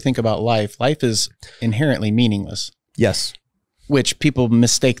you really think about life is inherently meaningless. Yes. Which people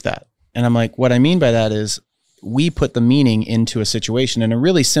mistake that. And I'm like, what I mean by that is we put the meaning into a situation. And a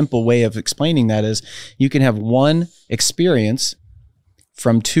really simple way of explaining that is you can have one experience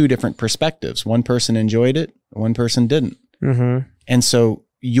from two different perspectives. One person enjoyed it, one person didn't. And so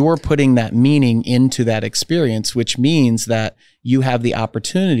you're putting that meaning into that experience, which means that you have the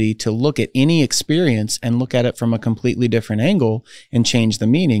opportunity to look at any experience and look at it from a completely different angle and change the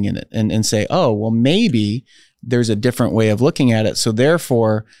meaning in it and say, oh, well, maybe there's a different way of looking at it. So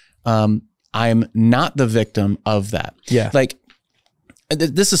therefore, I'm not the victim of that. Yeah. Like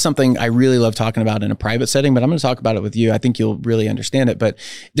this is something I really love talking about in a private setting, but I'm going to talk about it with you. I think you'll really understand it. But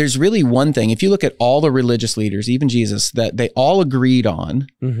there's really one thing. If you look at all the religious leaders, even Jesus, that they all agreed on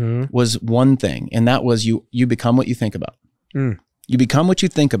was one thing. And that was you become what you think about. You become what you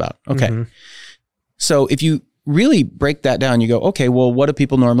think about. Okay. So if you really break that down, you go, okay, well, what do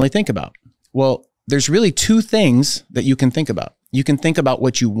people normally think about? Well, there's really two things that you can think about. You can think about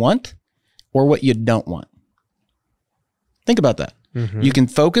what you want or what you don't want. Think about that. You can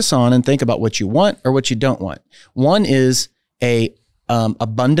focus on and think about what you want or what you don't want. One is a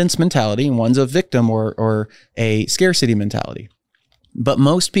abundance mentality, and one's a victim or a scarcity mentality. But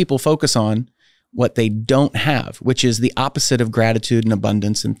most people focus on what they don't have, which is the opposite of gratitude and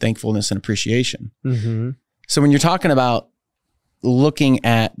abundance and thankfulness and appreciation. So when you're talking about looking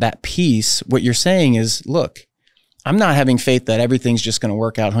at that piece, what you're saying is, look, I'm not having faith that everything's just going to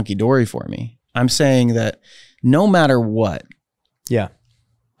work out hunky-dory for me. I'm saying that no matter what,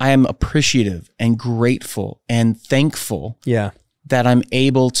 I am appreciative and grateful and thankful that I'm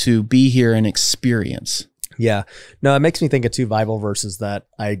able to be here and experience. Yeah. No, it makes me think of two Bible verses that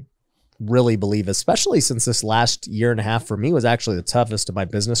I really believe, especially since this last year and a half for me was actually the toughest of my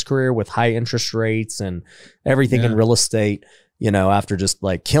business career with high interest rates and everything in real estate, after just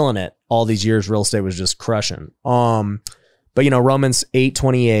like killing it all these years, real estate was just crushing. But Romans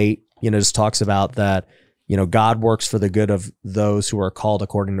 8:28, just talks about that, God works for the good of those who are called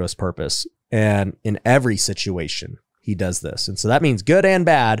according to his purpose. And in every situation, he does this. And so that means good and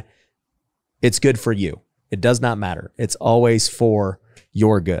bad, it's good for you. It does not matter. It's always for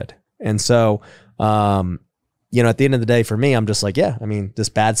your good. And so, at the end of the day, for me, I'm just like, this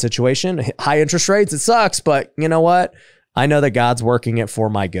bad situation, high interest rates, it sucks. But you know what? I know that God's working it for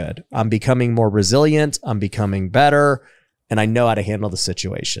my good. I'm becoming more resilient. I'm becoming better. and I know how to handle the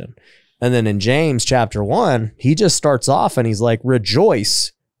situation. And then in James chapter 1, he just starts off and he's like,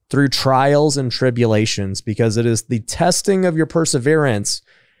 rejoice through trials and tribulations, because it is the testing of your perseverance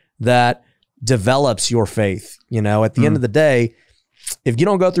that develops your faith. You know, at the end of the day, if you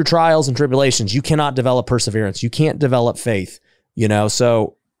don't go through trials and tribulations, you cannot develop perseverance. You can't develop faith, you know?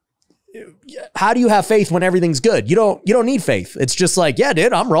 So how do you have faith when everything's good? You don't need faith. It's just like, yeah,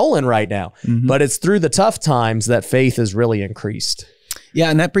 dude, I'm rolling right now. But it's through the tough times that faith is really increased. Yeah.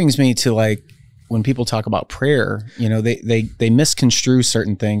 And that brings me to like, when people talk about prayer, you know, they misconstrue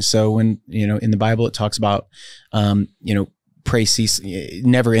certain things. So when, you know, in the Bible, it talks about, you know, pray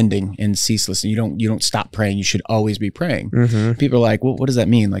never ending and ceaseless. You don't stop praying. You should always be praying. People are like, well, what does that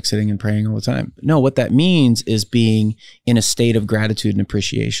mean? Like sitting and praying all the time? No, what that means is being in a state of gratitude and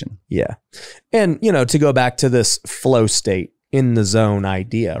appreciation. Yeah. And, you know, to go back to this flow state, in the zone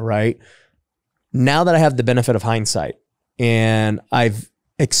idea, right? Now that I have the benefit of hindsight and I've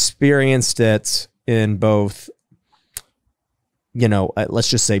experienced it in both, you know, let's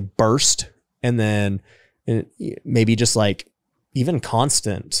just say burst, and then maybe just like even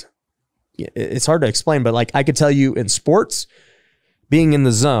constant. It's hard to explain, but like I could tell you in sports, being in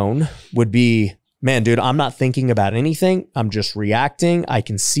the zone would be, man, dude, I'm not thinking about anything. I'm just reacting. I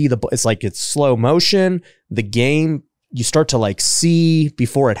can see it's like it's slow motion. The game, you start to like see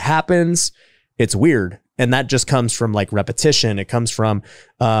before it happens. It's weird. And that just comes from like repetition. It comes from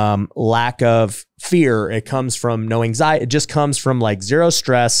lack of fear. It comes from no anxiety. It just comes from like zero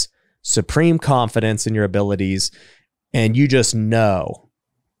stress, supreme confidence in your abilities. And you just know,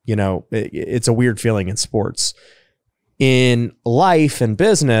 you know, it's a weird feeling in sports. In life and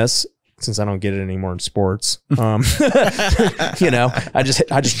business, since I don't get it anymore in sports, you know, I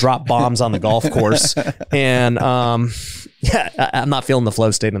just drop bombs on the golf course, and yeah, I'm not feeling the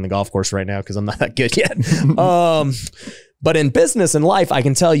flow state in the golf course right now because I'm not that good yet. But in business and life, I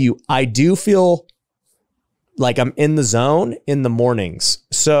can tell you, I do feel like I'm in the zone in the mornings.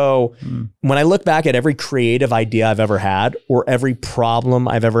 So when I look back at every creative idea I've ever had, or every problem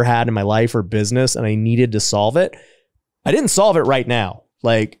I've ever had in my life or business, and I needed to solve it, I didn't solve it right now.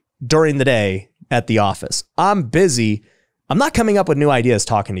 Like during the day at the office, I'm busy. I'm not coming up with new ideas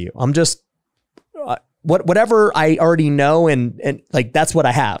talking to you. I'm just whatever I already know. And like, that's what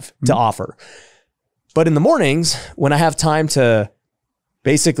I have to offer. But in the mornings when I have time to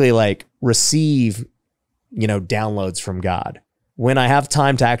basically like receive, you know, downloads from God, when I have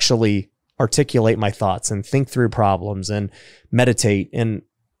time to actually articulate my thoughts and think through problems and meditate in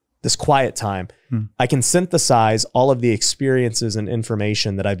this quiet time, I can synthesize all of the experiences and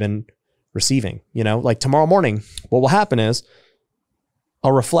information that I've been receiving. You know, like tomorrow morning, what will happen is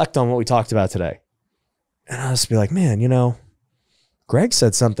I'll reflect on what we talked about today. And I'll just be like, man, you know, Greg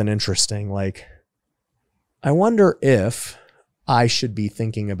said something interesting. Like, I wonder if I should be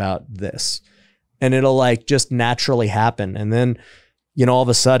thinking about this. And it'll like just naturally happen. And then, you know, all of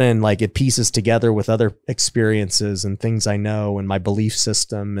a sudden, like it pieces together with other experiences and things I know and my belief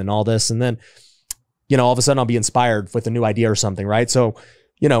system and all this. And then, you know, all of a sudden I'll be inspired with a new idea or something, right? So,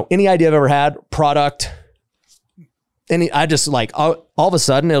 you know, any idea I've ever had, product, I just like, all of a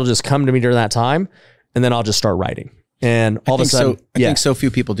sudden it'll just come to me during that time. And then I'll just start writing. And all of a sudden, I think so few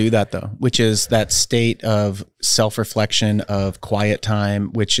people do that though, which is that state of self-reflection, of quiet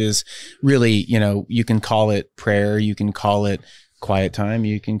time, which is really, you know, you can call it prayer, you can call it quiet time,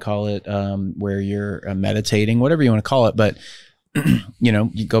 you can call it where you're meditating, whatever you want to call it. But you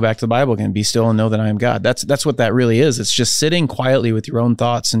know, you go back to the Bible again, be still and know that I am God. That's what that really is. It's just sitting quietly with your own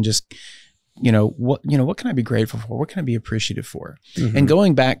thoughts and just, what can I be grateful for? What can I be appreciative for? And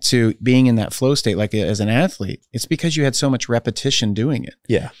going back to being in that flow state, like as an athlete, it's because you had so much repetition doing it.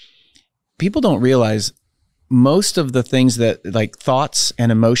 Yeah. People don't realize most of the things that like thoughts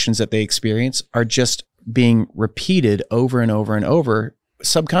and emotions that they experience are just being repeated over and over and over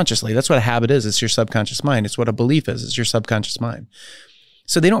subconsciously. That's what a habit is. It's your subconscious mind. It's what a belief is. It's your subconscious mind.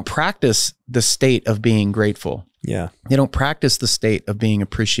 So they don't practice the state of being grateful. Yeah. They don't practice the state of being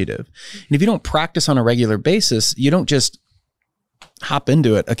appreciative. And if you don't practice on a regular basis, you don't just hop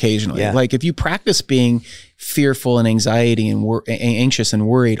into it occasionally. Yeah. Like if you practice being fearful and anxiety and anxious and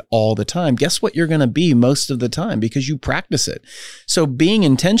worried all the time, guess what you're going to be most of the time because you practice it. So being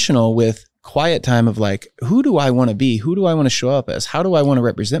intentional with quiet time of like, who do I want to be? Who do I want to show up as? How do I want to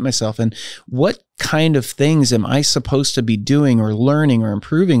represent myself? And what kind of things am I supposed to be doing or learning or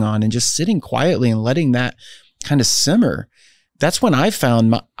improving on? And just sitting quietly and letting that kind of simmer. That's when I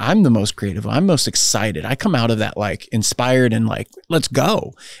found I'm the most creative. I'm most excited. I come out of that like inspired and like, let's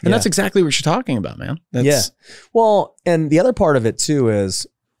go. And that's exactly what you're talking about, man. Yeah. Well, and the other part of it too is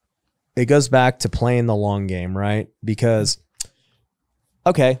it goes back to playing the long game, right? Because,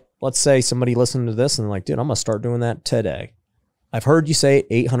 okay, let's say somebody listened to this and they're like, dude, I'm going to start doing that today. I've heard you say it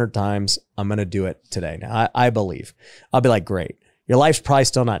 800 times. I'm going to do it today. Now, I believe. I'll be like, great. Your life's probably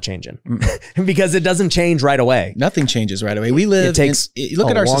still not changing because it doesn't change right away. Nothing changes right away. We live, it takes look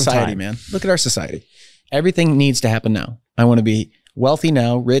at our society, time. Man. Look at our society. Everything needs to happen now. I want to be wealthy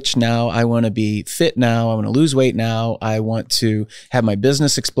now, rich now. I want to be fit now. I want to lose weight now. I want to have my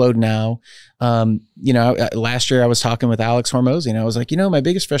business explode now. You know, last year I was talking with Alex Hormozy and I was like, you know, my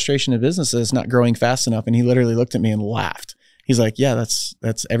biggest frustration in business is not growing fast enough. And he literally looked at me and laughed. He's like, yeah,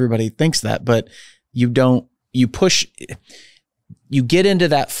 that's everybody thinks that, but you get into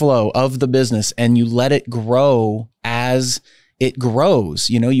that flow of the business and you let it grow as it grows.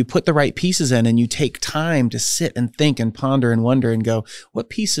 You know, you put the right pieces in and you take time to sit and think and ponder and wonder and go, what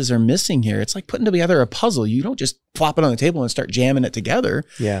pieces are missing here? It's like putting together a puzzle. You don't just plop it on the table and start jamming it together.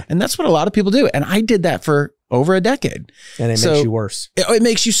 Yeah. And that's what a lot of people do. And I did that for over a decade. And it makes you worse. It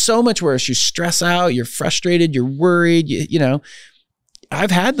makes you so much worse. You stress out, you're frustrated, you're worried, you know.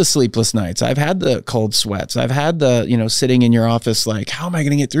 I've had the sleepless nights. I've had the cold sweats. I've had the, you know, sitting in your office like, how am I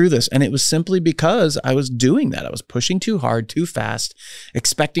going to get through this? And it was simply because I was doing that. I was pushing too hard, too fast,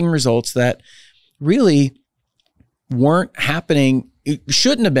 expecting results that really weren't happening. It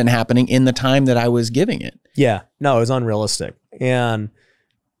shouldn't have been happening in the time that I was giving it. Yeah, no, it was unrealistic. And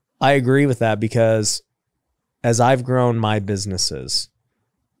I agree with that because as I've grown my businesses,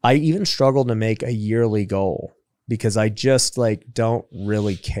 I even struggled to make a yearly goal. Because I just like don't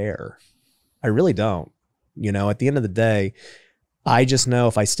really care. I really don't. You know, at the end of the day, I just know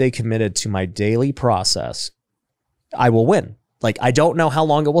if I stay committed to my daily process, I will win. Like, I don't know how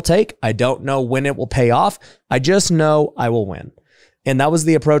long it will take. I don't know when it will pay off. I just know I will win. And that was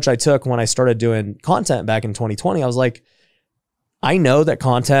the approach I took when I started doing content back in 2020. I was like, I know that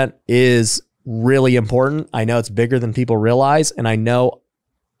content is really important. I know it's bigger than people realize. And I know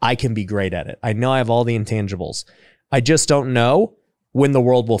I can be great at it. I know I have all the intangibles. I just don't know when the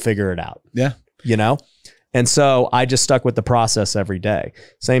world will figure it out. Yeah. You know? And so I just stuck with the process every day.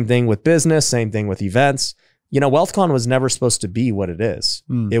 Same thing with business, same thing with events. You know, WealthCon was never supposed to be what it is.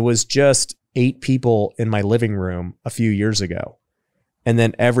 It was just 8 people in my living room a few years ago. And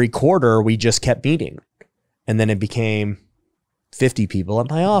then every quarter we just kept meeting. And then it became 50 people at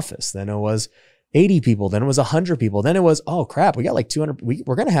my office. Then it was 80 people. Then it was 100 people. Then it was, oh crap, we got like 200.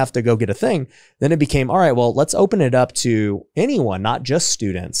 We're going to have to go get a thing. Then it became, all right, well, let's open it up to anyone, not just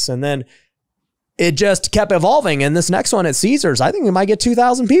students. And then it just kept evolving. And this next one at Caesars, I think we might get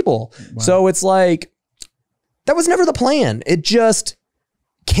 2,000 people. Wow. So it's like, that was never the plan. It just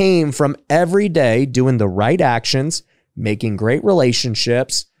came from every day doing the right actions, making great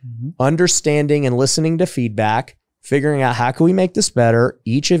relationships, understanding and listening to feedback, figuring out how can we make this better,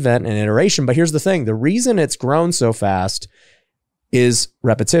 each event and iteration. But here's the thing. The reason it's grown so fast is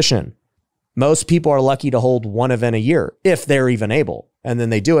repetition. Most people are lucky to hold one event a year if they're even able. And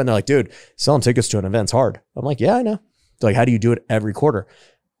then they do it and they're like, dude, selling tickets to an event's hard. I'm like, yeah, I know. They're like, how do you do it every quarter?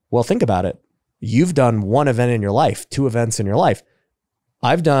 Well, think about it. You've done one event in your life, 2 events in your life.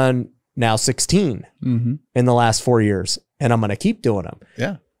 I've done now 16 in the last 4 years, and I'm going to keep doing them.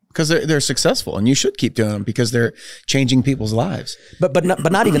 Yeah. Because they're successful, and you should keep doing them because they're changing people's lives. But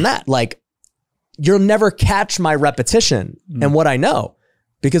not even that. Like, you'll never catch my repetition and what I know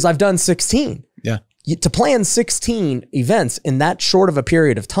because I've done 16. Yeah. To plan 16 events in that short of a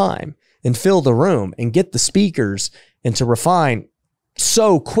period of time and fill the room and get the speakers and to refine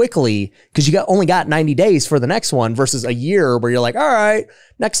so quickly because you only got 90 days for the next one versus a year where you're like, all right,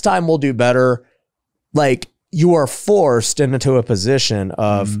 next time we'll do better. Like, you are forced into a position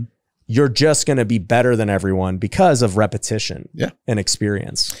of you're just going to be better than everyone because of repetition and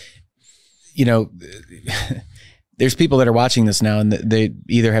experience. You know, there's people that are watching this now and they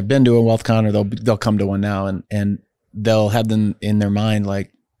either have been to a WealthCon or they'll come to one now and they'll have them in their mind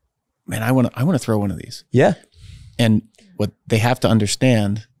like, man, I want to throw one of these. Yeah. And what they have to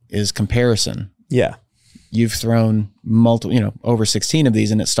understand is comparison. Yeah. You've thrown multiple, over 16 of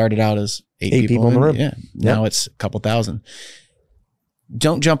these and it started out as 8 people in the room. Yeah. Now it's a couple thousand.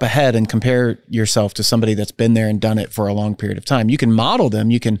 Don't jump ahead and compare yourself to somebody that's been there and done it for a long period of time. You can model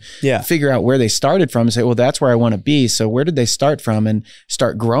them. You can figure out where they started from and say, well, that's where I want to be. So where did they start from and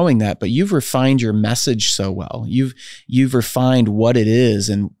start growing that? But you've refined your message so well. You've refined what it is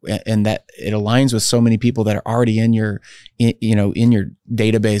and that it aligns with so many people that are already in your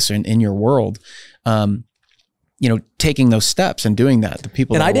database and in your world. Taking those steps and doing that. The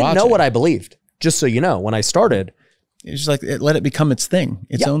people and that I didn't know what I believed. Just so you know, when I started, it's just like let it become its thing,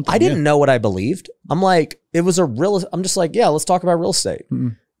 its own thing. I didn't know what I believed. I'm like, I'm just like, yeah, let's talk about real estate.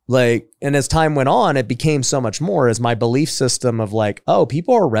 Like, and as time went on, it became so much more as my belief system of like, oh,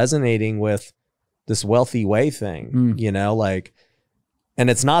 people are resonating with this wealthy way thing, you know, like, and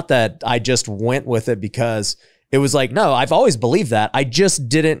it's not that I just went with it because it was like, no, I've always believed that. I just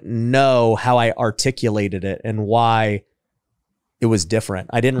didn't know how I articulated it and why it was different.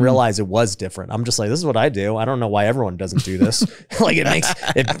 I didn't realize it was different. I'm just like, this is what I do. I don't know why everyone doesn't do this. Like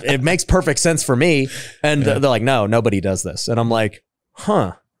it makes perfect sense for me. And they're like, no, nobody does this. And I'm like,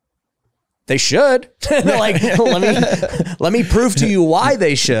 huh. They should. Like, let me prove to you why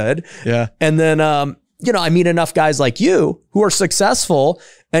they should. Yeah. And then, you know, I meet enough guys like you who are successful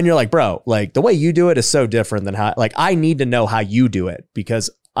and you're like, bro, like the way you do it is so different than how, like, I need to know how you do it because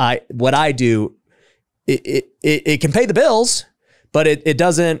what I do, it can pay the bills, but it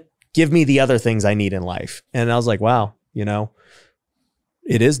doesn't give me the other things I need in life. And I was like, wow, you know,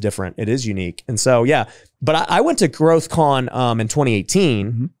 it is different. It is unique. And so, yeah, but I went to GrowthCon in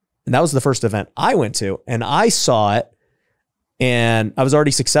 2018. And that was the first event I went to, and I saw it and I was already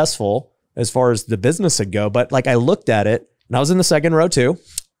successful as far as the business would go. But like I looked at it and I was in the second row too.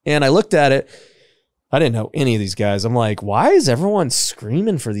 And I looked at it. I didn't know any of these guys. I'm like, why is everyone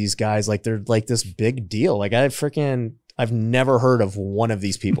screaming for these guys? Like they're like this big deal. Like I've never heard of one of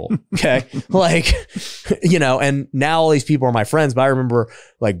these people. Okay. Like, you know, and now all these people are my friends, but I remember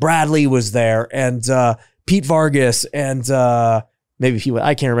like Bradley was there and Pete Vargas and maybe people,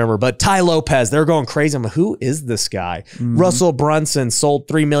 I can't remember, but Ty Lopez, they're going crazy. I'm like, who is this guy? Russell Brunson sold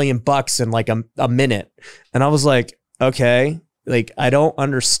 $3 million in like a minute. And I was like, okay, like, I don't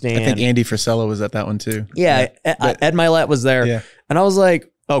understand. I think Andy Frisella was at that one too. Yeah. Ed Milet was there. Yeah. And I was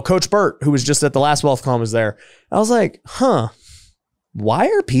like, oh, Coach Burt, who was just at the last WealthCon was there. I was like, huh, why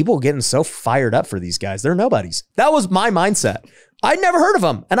are people getting so fired up for these guys? They're nobodies. That was my mindset. I'd never heard of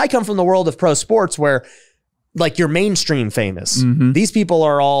them. And I come from the world of pro sports where like you're mainstream famous. These people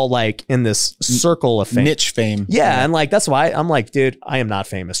are all like in this circle of fame. Niche fame. Yeah. And like, that's why I'm like, dude, I am not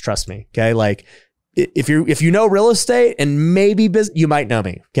famous. Trust me. Okay. Like if you know real estate and maybe business, you might know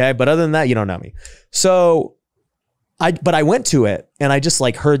me. Okay. But other than that, you don't know me. So I went to it and I just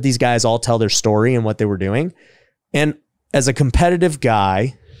like heard these guys all tell their story and what they were doing. And as a competitive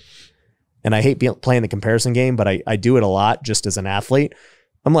guy, and I hate playing the comparison game, but I do it a lot just as an athlete.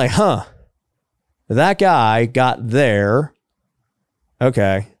 I'm like, huh. That guy got there.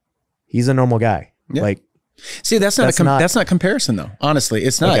 Okay. He's a normal guy. Yeah. Like, see, that's not comparison though. Honestly,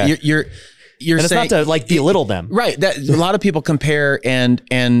 it's not. Okay. You're and saying, it's not to like belittle them. Right. That a lot of people compare and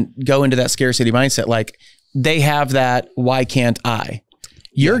go into that scarcity mindset. Like they have that. Why can't I?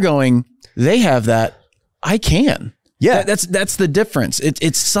 You're going, they have that. I can. Yeah. That's the difference.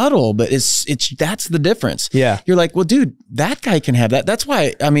 It's subtle, but that's the difference. Yeah. You're like, well, dude, that guy can have that. That's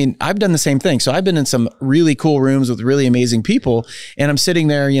why, I mean, I've done the same thing. So I've been in some really cool rooms with really amazing people and I'm sitting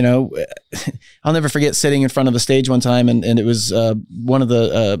there, you know, I'll never forget sitting in front of the stage one time and it was one of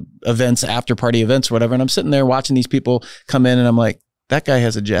the events, after party events or whatever. And I'm sitting there watching these people come in and I'm like, that guy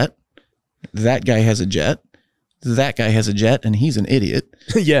has a jet. That guy has a jet. That guy has a jet and he's an idiot.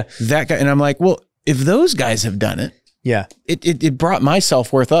 Yeah. That guy. And I'm like, well, if those guys have done it, yeah, it brought my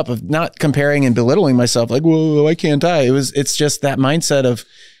self-worth up of not comparing and belittling myself like, whoa, why can't I? It's just that mindset of,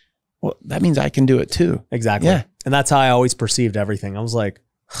 well, that means I can do it too. Exactly. Yeah. And that's how I always perceived everything. I was like,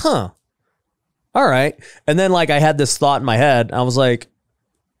 huh, all right. And then like I had this thought in my head. I was like,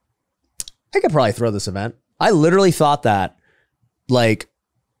 I could probably throw this event. I literally thought that like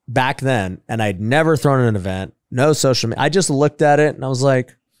back then, and I'd never thrown an event, no social media. I just looked at it and I was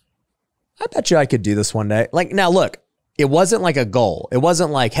like, I bet you I could do this one day. Like now look, it wasn't like a goal. It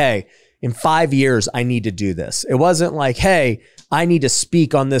wasn't like, hey, in 5 years, I need to do this. It wasn't like, hey, I need to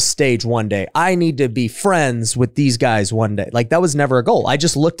speak on this stage one day. I need to be friends with these guys one day. Like that was never a goal. I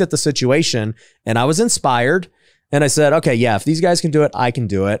just looked at the situation and I was inspired and I said, okay, yeah, if these guys can do it, I can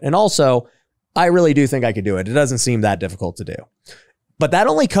do it. And also, I really do think I could do it. It doesn't seem that difficult to do. But that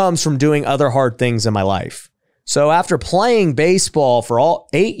only comes from doing other hard things in my life. So after playing baseball for all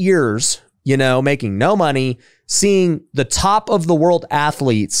 8 years, you know, making no money, seeing the top of the world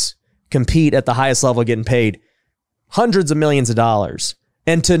athletes compete at the highest level, getting paid hundreds of millions of dollars.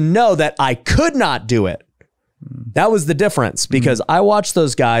 And to know that I could not do it, that was the difference because I watched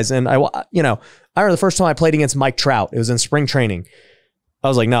those guys and I remember the first time I played against Mike Trout, it was in spring training. I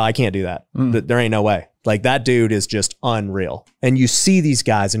was like, no, I can't do that. There ain't no way. Like that dude is just unreal. And you see these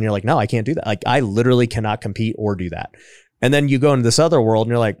guys and you're like, no, I can't do that. Like I literally cannot compete or do that. And then you go into this other world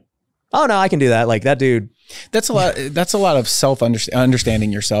and you're like, oh no, I can do that. Like that dude. That's a lot. That's a lot of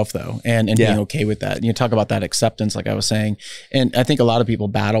understanding yourself though, and being okay with that. You talk about that acceptance, like I was saying, and I think a lot of people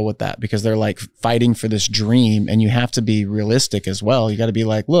battle with that because they're like fighting for this dream, and you have to be realistic as well. You got to be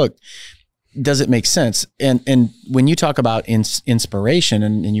like, look, does it make sense? And when you talk about inspiration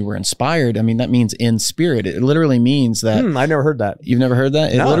and you were inspired, I mean that means in spirit. It literally means that. I never heard that. You've never heard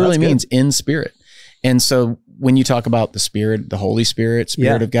that? It literally means in spirit. And so when you talk about the Spirit, the Holy Spirit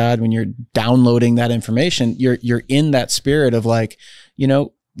of God, when you're downloading that information, you're in that spirit of like, you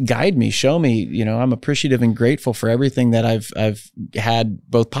know, guide me, show me, you know, I'm appreciative and grateful for everything that I've had,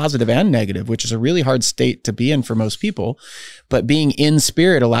 both positive and negative, which is a really hard state to be in for most people. But being in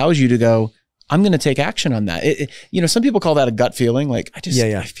spirit allows you to go, I'm going to take action on that. You know, some people call that a gut feeling. Like I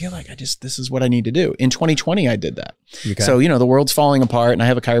feel like this is what I need to do. In 2020, I did that. Okay. So, you know, the world's falling apart and I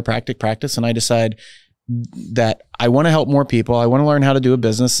have a chiropractic practice and I decide that I want to help more people. I want to learn how to do a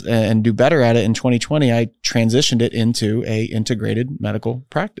business and do better at it. In 2020, I transitioned it into a integrated medical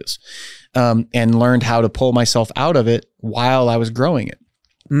practice, and learned how to pull myself out of it while I was growing it.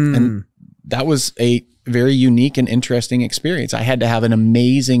 And that was a very unique and interesting experience. I had to have an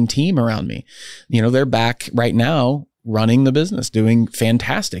amazing team around me. You know, they're back right now running the business, doing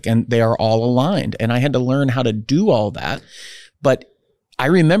fantastic, and they are all aligned. And I had to learn how to do all that. But I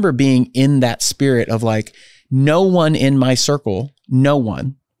remember being in that spirit of like, no one in my circle, no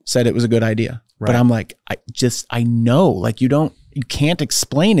one said it was a good idea. Right. But I'm like, I know, like you can't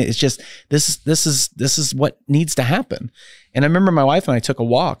explain it. It's just, this is what needs to happen. And I remember my wife and I took a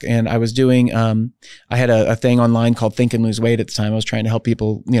walk and I was doing, I had a thing online called Think and Lose Weight at the time. I was trying to help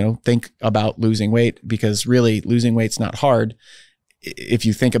people, you know, think about losing weight, because really losing weight's not hard. If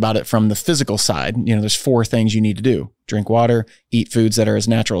you think about it from the physical side, you know, there's 4 things you need to do: drink water, eat foods that are as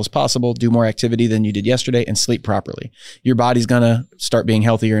natural as possible, do more activity than you did yesterday, and sleep properly. Your body's going to start being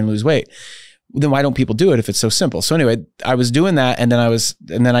healthier and lose weight. Then why don't people do it if it's so simple? So anyway, I was doing that. And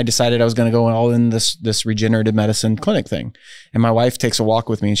then I decided I was going to go all in this regenerative medicine clinic thing. And my wife takes a walk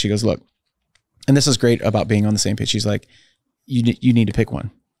with me and she goes, look, and this is great about being on the same page. She's like, you need to pick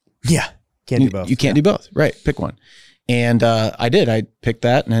one. Yeah. Can't do both. You can't do both. Right. Pick one. And I did. I picked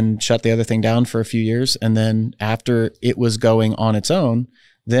that and then shut the other thing down for a few years. And then after it was going on its own,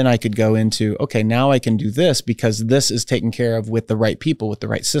 then I could go into, okay, now I can do this because this is taken care of with the right people, with the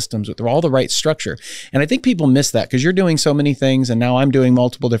right systems, with all the right structure. And I think people miss that because you're doing so many things and now I'm doing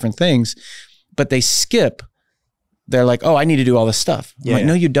multiple different things, but they skip. They're like, oh, I need to do all this stuff. I'm like,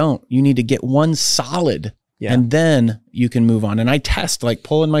 no, you don't. You need to get one solid. Yeah. And then you can move on. And I test like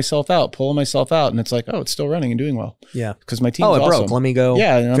pulling myself out. And it's like, oh, it's still running and doing well. Yeah. Because my team's awesome. Broke. Let me go.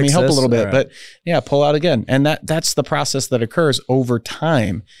 Yeah. Let me help a little bit. Right. But yeah, pull out again. And that's the process that occurs over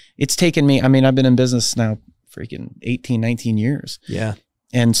time. It's taken me, I mean, I've been in business now freaking 18, 19 years. Yeah.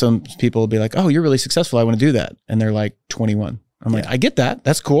 And some people will be like, oh, you're really successful. I want to do that. And they're like 21. I'm like, I get that.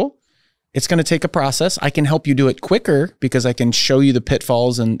 That's cool. It's going to take a process. I can help you do it quicker because I can show you the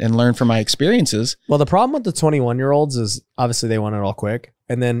pitfalls and learn from my experiences. Well, the problem with the 21-year-olds is obviously they want it all quick.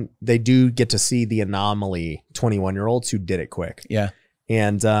 And then they do get to see the anomaly 21-year-olds who did it quick. Yeah.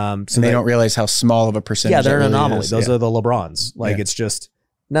 And so they don't realize how small of a percentage. Yeah, they're an anomaly. Those are the LeBrons. Like it's just,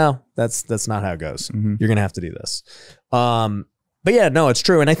 no, that's not how it goes. Mm-hmm. You're going to have to do this. But yeah, no, it's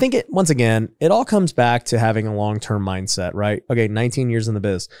true. And I think once again, it all comes back to having a long-term mindset, right? Okay, 19 years in the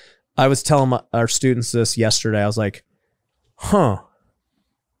biz. I was telling our students this yesterday. I was like, I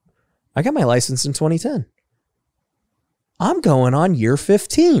got my license in 2010. I'm going on year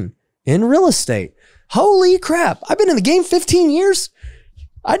 15 in real estate. Holy crap. I've been in the game 15 years.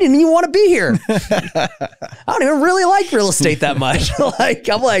 I didn't even want to be here. I don't even really like real estate that much.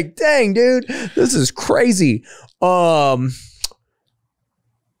 I'm like, dang, dude, this is crazy.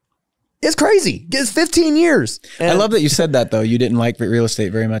 It's crazy. It's 15 years. And I love that you said that though. You didn't like real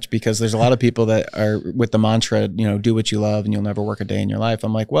estate very much because there's a lot of people that are with the mantra, you know, do what you love and you'll never work a day in your life.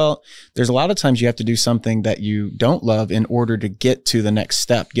 I'm like, well, there's a lot of times you have to do something that you don't love in order to get to the next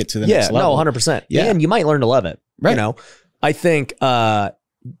step, get to the next level. No, 100%. Yeah. And you might learn to love it. Right. You know, I think, I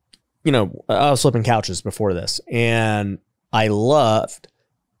was flipping couches before this and I loved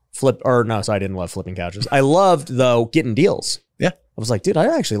I didn't love flipping couches. I loved though getting deals. Yeah. I was like, dude,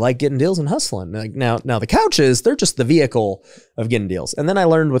 I actually like getting deals and hustling. Like now the couches, they're just the vehicle of getting deals. And then I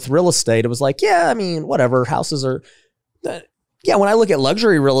learned with real estate, it was like, yeah, I mean, whatever, houses are, when I look at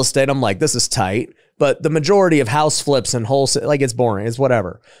luxury real estate, I'm like, this is tight. But the majority of house flips and wholesale, like it's boring, it's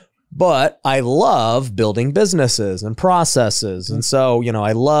whatever. But I love building businesses and processes. And so,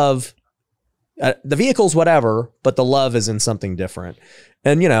 I love the vehicles, whatever, but the love is in something different.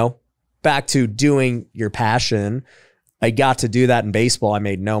 And, back to doing your passion. I got to do that in baseball. I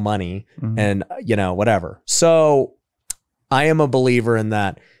made no money and, you know, whatever. So I am a believer in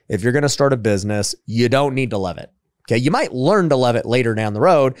that. If you're going to start a business, you don't need to love it. Okay. You might learn to love it later down the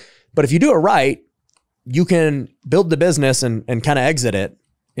road, but if you do it right, you can build the business and kind of exit it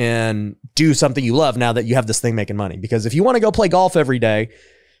and do something you love now that you have this thing making money. Because if you want to go play golf every day,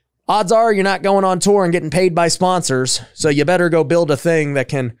 odds are you're not going on tour and getting paid by sponsors. So you better go build a thing that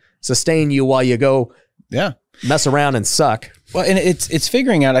can sustain you while you go mess around and suck. Well, and it's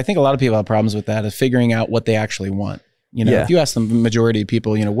figuring out, I think a lot of people have problems with that, is figuring out what they actually want. You know, if you ask the majority of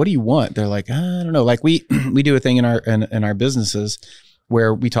people, you know, what do you want? They're like, I don't know. Like we do a thing in our businesses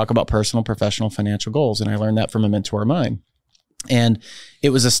where we talk about personal, professional, financial goals. And I learned that from a mentor of mine. And it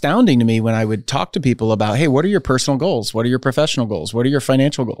was astounding to me when I would talk to people about, hey, what are your personal goals? What are your professional goals? What are your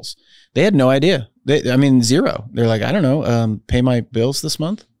financial goals? They had no idea. Zero. They're like, I don't know, pay my bills this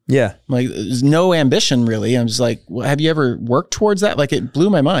month. Yeah. Like there's no ambition really. I'm just like, well, have you ever worked towards that? Like it blew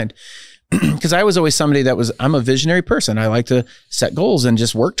my mind. Because I was always somebody I'm a visionary person. I like to set goals and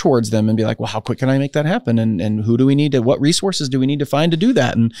just work towards them and be like, well, how quick can I make that happen? And who do we need to, what resources do we need to find to do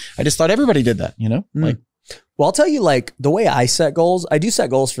that? And I just thought everybody did that, you know? Like, well, I'll tell you, like the way I set goals, I do set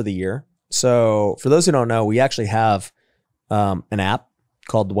goals for the year. So for those who don't know, we actually have an app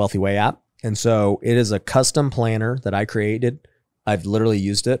called the Wealthy Way app. And so it is a custom planner that I created. I've literally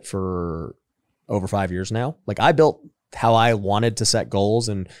used it for over 5 years now. Like I built how I wanted to set goals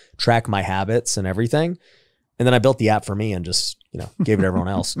and track my habits and everything. And then I built the app for me and just, you know, gave it to everyone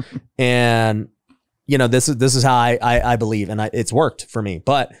else. And, you know, this is how I believe, and it's worked for me.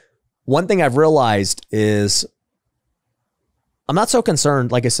 But one thing I've realized is I'm not so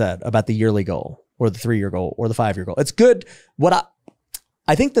concerned, like I said, about the yearly goal or the 3-year goal or the 5-year goal. It's good. What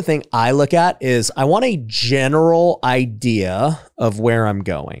I think the thing I look at is I want a general idea of where I'm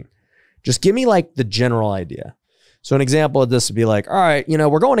going. Just give me like the general idea. So an example of this would be like, all right, you know,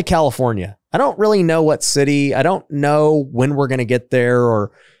 we're going to California. I don't really know what city. I don't know when we're going to get there,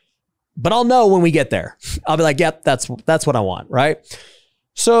 but I'll know when we get there. I'll be like, yep, that's what I want, right?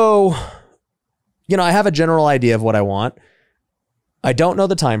 So, you know, I have a general idea of what I want. I don't know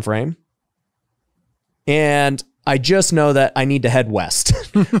the time frame. And I just know that I need to head west.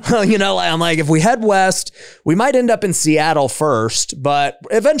 You know, I'm like, if we head west, we might end up in Seattle first, but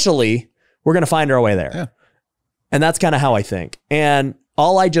eventually we're going to find our way there. Yeah. And that's kind of how I think. And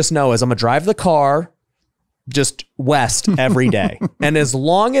all I just know is I'm going to drive the car just west every day. And as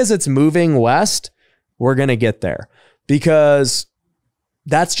long as it's moving west, we're going to get there. Because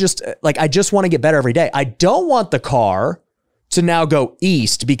that's just like, I just want to get better every day. I don't want the car to now go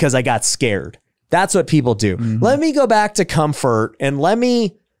east because I got scared. That's what people do. Mm-hmm. Let me go back to comfort and let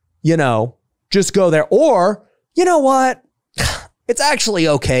me, you know, just go there. Or, you know what? It's actually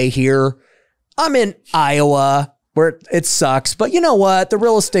okay here. I'm in Iowa where it sucks, but you know what? The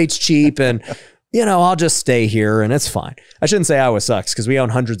real estate's cheap and, you know, I'll just stay here and it's fine. I shouldn't say Iowa sucks because we own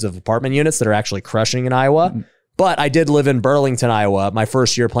hundreds of apartment units that are actually crushing in Iowa. Mm-hmm. But I did live in Burlington, Iowa, my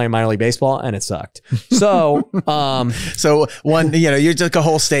first year playing minor league baseball, and it sucked. So, so one, you know, you took a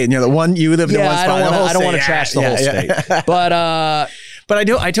whole state, and you're the one you lived in one spot. I don't want to trash the whole state, but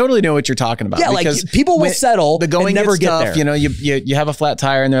I totally know what you're talking about. Yeah, because like people will settle, the going and never get tough, there. You know, you have a flat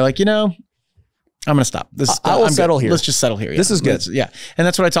tire, and they're like, you know, I'm going to stop. I will settle here. Let's just settle here. Yeah. This is good. Yeah. And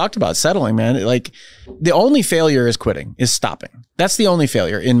that's what I talked about, settling, man. Like the only failure is quitting, is stopping. That's the only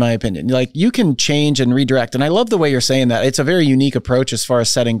failure, in my opinion. Like you can change and redirect. And I love the way you're saying that. It's a very unique approach as far as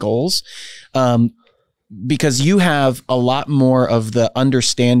setting goals. Because you have a lot more of the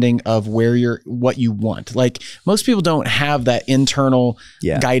understanding of what you want. Like most people don't have that internal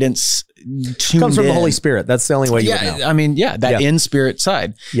guidance. Comes from the Holy Spirit. That's the only way you would know. I mean, that in spirit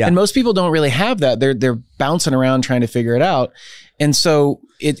side. Yeah. And most people don't really have that. They're bouncing around trying to figure it out. And so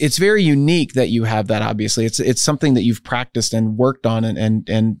it's very unique that you have that. Obviously, it's something that you've practiced and worked on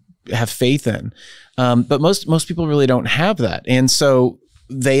and have faith in. But most people really don't have that, and so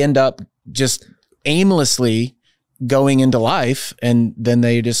they end up just aimlessly going into life, and then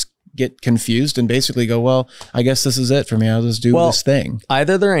they just get confused and basically go, well, I guess this is it for me. I'll just do this thing.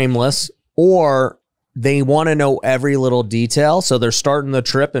 Either they're aimless or they want to know every little detail. So they're starting the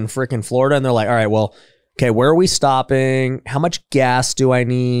trip in freaking Florida and they're like, all right, well, okay, where are we stopping? How much gas do I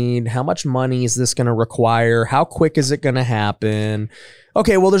need? How much money is this going to require? How quick is it going to happen?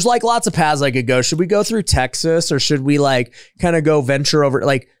 Okay, well, there's like lots of paths I could go. Should we go through Texas or should we like kind of go venture over?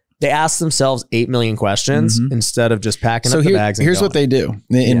 Like, They ask themselves 8 million questions instead of just packing up the bags. And here's going. what they do,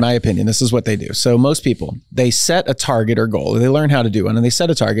 in my opinion. This is what they do. So most people, they set a target or goal. They learn how to do one, and they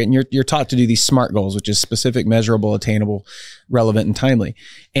set a target. And you're taught to do these SMART goals, which is specific, measurable, attainable, relevant, and timely.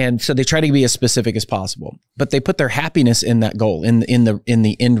 And so they try to be as specific as possible. But they put their happiness in that goal, in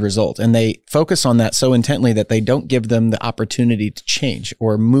the end result, and they focus on that so intently that they don't give them the opportunity to change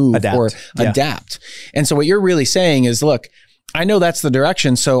or move or adapt. And so what you're really saying is, look, I know that's the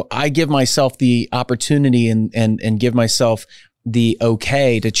direction. So I give myself the opportunity and give myself the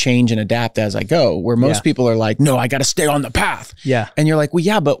okay to change and adapt as I go, where most people are like, no, I got to stay on the path. Yeah. And you're like, well,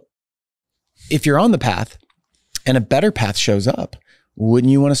 yeah, but if you're on the path and a better path shows up,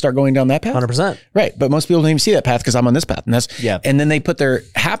 wouldn't you want to start going down that path? 100%. Right. But most people don't even see that path because I'm on this path. And then they put their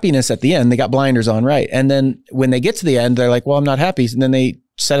happiness at the end. They got blinders on, right? And then when they get to the end, they're like, well, I'm not happy. And then they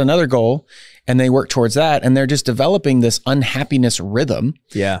set another goal and they work towards that. And they're just developing this unhappiness rhythm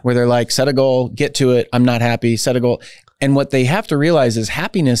where they're like, set a goal, get to it. I'm not happy, set a goal. And what they have to realize is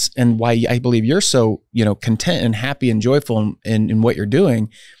happiness, and why I believe you're so, content and happy and joyful in what you're doing.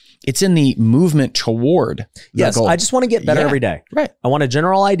 It's in the movement toward the goal. I just want to get better every day. Right. I want a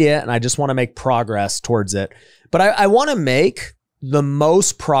general idea and I just want to make progress towards it. But I want to make the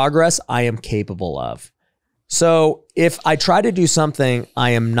most progress I am capable of. So if I try to do something I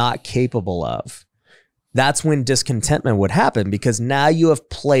am not capable of, that's when discontentment would happen, because now you have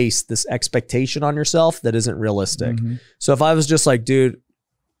placed this expectation on yourself that isn't realistic. So if I was just like, dude,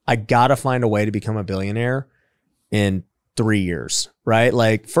 I got to find a way to become a billionaire in 3 years, right?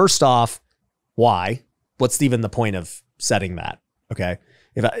 Like, first off, why? What's even the point of setting that? Okay.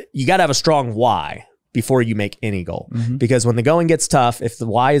 You got to have a strong why before you make any goal, because when the going gets tough, if the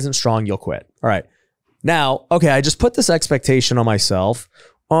why isn't strong, you'll quit. All right. Now, okay, I just put this expectation on myself.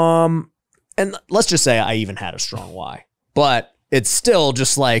 And let's just say I even had a strong why, but it's still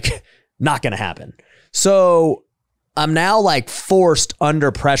just like not going to happen. So I'm now like forced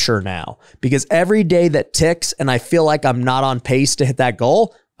under pressure now, because every day that ticks and I feel like I'm not on pace to hit that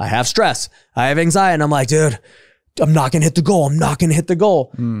goal, I have stress, I have anxiety, and I'm like, dude, I'm not going to hit the goal. I'm not going to hit the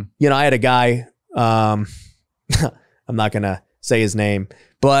goal. I had a guy, I'm not going to say his name,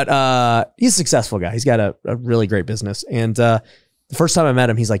 but he's a successful guy. He's got a really great business. And the first time I met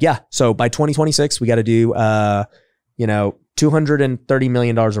him, he's like, yeah, so by 2026, we got to do, $230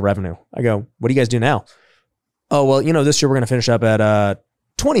 million of revenue. I go, what do you guys do now? Oh, well, this year we're going to finish up at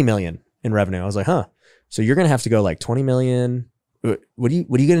 20 million in revenue. I was like, huh. So you're going to have to go like 20 million. What are you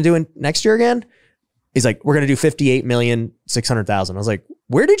going to do in next year again? He's like, we're going to do 58,600,000. I was like,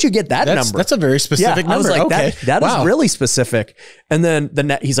 where did you get that number? That's a very specific number. I was like, okay. that is really specific. And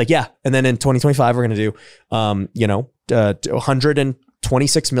then he's like, yeah. And then in 2025, we're going to do,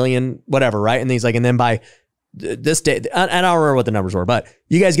 126 million, whatever. Right. And he's like, and then by this day, and I don't remember what the numbers were, but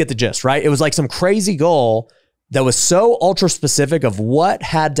you guys get the gist, right? It was like some crazy goal that was so ultra specific of what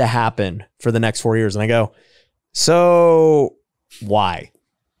had to happen for the next 4 years. And I go, so why?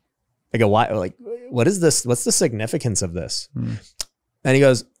 I go, why? Like, what is this? What's the significance of this? And he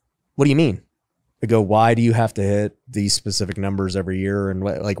goes, what do you mean? I go, why do you have to hit these specific numbers every year? And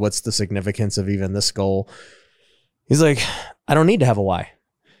what's the significance of even this goal? He's like, I don't need to have a why.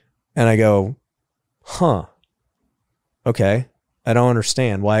 And I go, huh, okay. I don't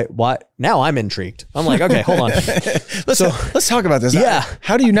understand why. Now I'm intrigued. I'm like, okay, hold on. Let's talk about this. Yeah.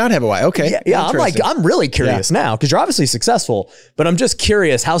 How do you not have a why? Okay. Yeah. I'm really curious now, because you're obviously successful, but I'm just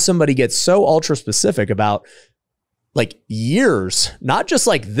curious how somebody gets so ultra specific about like years, not just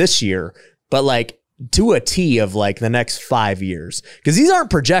like this year, but like to a T of like the next 5 years. Because these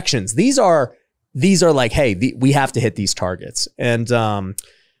aren't projections. These are like, hey, we have to hit these targets. And,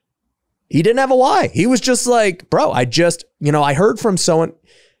 he didn't have a why. He was just like, bro, I heard from someone,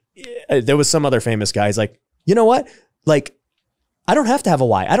 there was some other famous guy. He's like, you know what? Like, I don't have to have a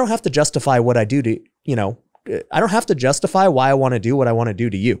why. I don't have to justify what I do to, I don't have to justify why I want to do what I want to do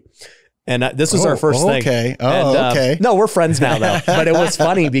to you. And this was our first thing. Okay. Okay. No, we're friends now though. But it was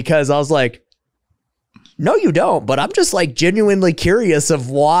funny because I was like, no, you don't. But I'm just like genuinely curious of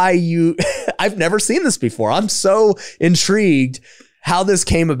why I've never seen this before. I'm so intrigued how this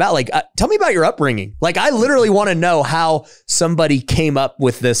came about. Like, tell me about your upbringing. Like, I literally want to know how somebody came up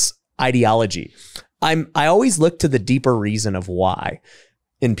with this ideology. I always look to the deeper reason of why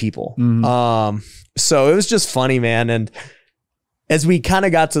in people. So it was just funny, man. And as we kind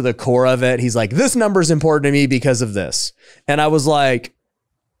of got to the core of it, he's like, this number is important to me because of this. And I was like,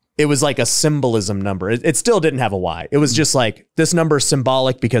 it was like a symbolism number. It still didn't have a why. It was just like, this number is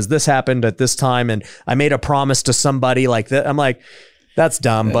symbolic because this happened at this time. And I made a promise to somebody like that. I'm like, That's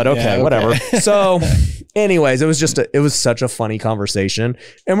dumb, but okay, okay. whatever. So anyways, it was such a funny conversation,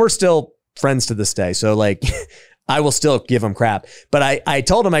 and we're still friends to this day. So like, I will still give him crap, but I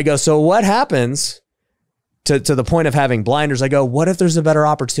told him, I go, so what happens to the point of having blinders? I go, what if there's a better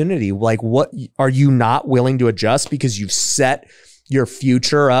opportunity? Like, what are you not willing to adjust because you've set your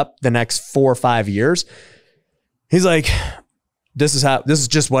future up the next 4 or 5 years? He's like, this is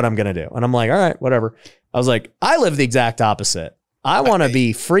just what I'm going to do. And I'm like, all right, whatever. I was like, I live the exact opposite. I want to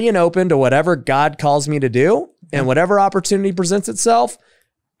be free and open to whatever God calls me to do, and whatever opportunity presents itself.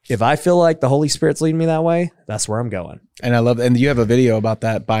 If I feel like the Holy Spirit's leading me that way, that's where I'm going. And I love, and you have a video about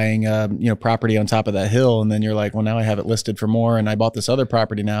that, buying, property on top of that hill. And then you're like, well, now I have it listed for more, and I bought this other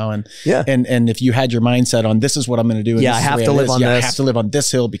property now. And yeah. And if you had your mindset on, this is what I'm going to do. And I have to live on this. I have to live on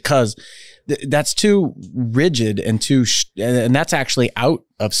this hill, because that's too rigid and too, and that's actually out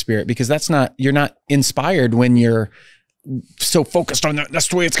of spirit, because you're not inspired when you're so focused on that. That's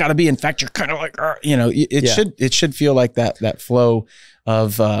the way it's got to be. In fact, you're kind of like, it should feel like that flow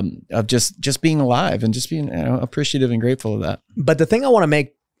of just being alive and just being appreciative and grateful of that. But the thing I want to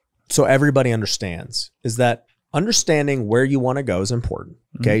make so everybody understands is that understanding where you want to go is important.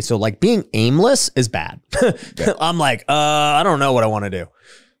 Okay. Mm-hmm. So like, being aimless is bad. I'm like, I don't know what I want to do.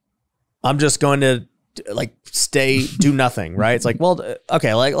 I'm just going to like do nothing. Right. It's like, well,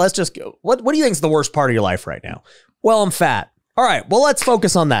 okay, like, let's just go. What do you think is the worst part of your life right now? Well, I'm fat. All right. Well, let's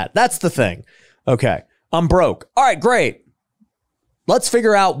focus on that. That's the thing. Okay. I'm broke. All right, great. Let's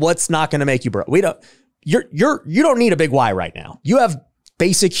figure out what's not going to make you broke. You don't need a big why right now. You have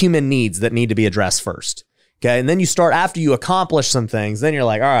basic human needs that need to be addressed first. Okay. And then you start, after you accomplish some things, then you're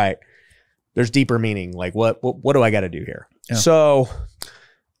like, all right, there's deeper meaning. Like, what do I got to do here? Yeah. So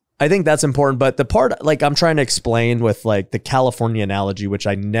I think that's important. But the part, like, I'm trying to explain with like the California analogy, which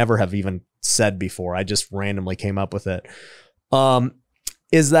I never have even said before, I just randomly came up with it,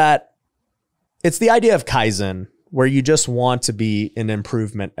 is that it's the idea of Kaizen, where you just want to be an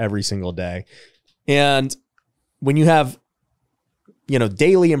improvement every single day. And when you have,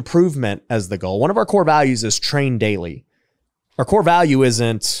 daily improvement as the goal, one of our core values is train daily. Our core value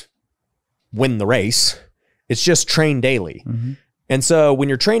isn't win the race. It's just train daily. Mm-hmm. And so when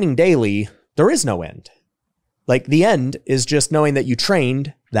you're training daily, there is no end. Like, the end is just knowing that you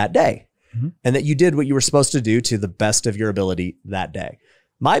trained that day, mm-hmm. and that you did what you were supposed to do to the best of your ability that day.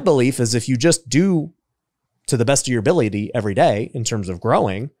 My belief is, if you just do to the best of your ability every day in terms of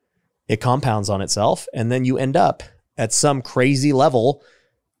growing, it compounds on itself. And then you end up at some crazy level,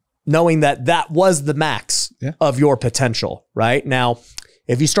 knowing that that was the max of your potential. Right now,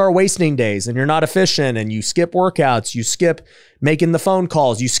 if you start wasting days and you're not efficient, and you skip workouts, you skip making the phone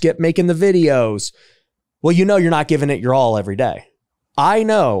calls, you skip making the videos, well, you're not giving it your all every day. I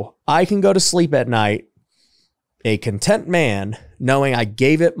know I can go to sleep at night a content man, knowing I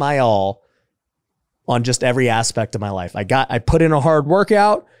gave it my all on just every aspect of my life. I put in a hard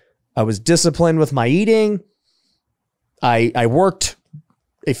workout. I was disciplined with my eating. I worked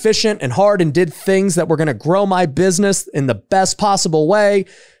efficient and hard and did things that were going to grow my business in the best possible way.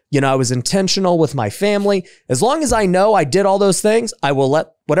 I was intentional with my family. As long as I know I did all those things, I will let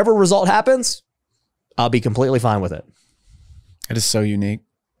whatever result happens, I'll be completely fine with it. It is so unique.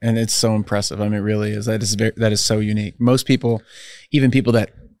 And it's so impressive. I mean, it really is. That is so unique. Most people, even people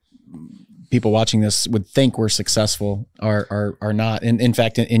watching this would think we're successful, are not. And in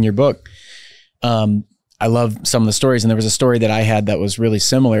fact, in your book, I love some of the stories. And there was a story that I had that was really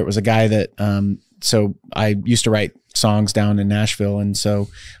similar. It was a guy that, so I used to write songs down in Nashville. And so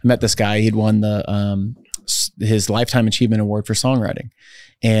I met this guy. He'd won his Lifetime Achievement Award for songwriting.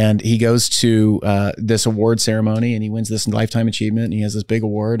 And he goes to this award ceremony, and he wins this Lifetime Achievement, and he has this big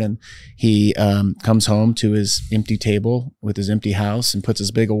award, and he comes home to his empty table with his empty house and puts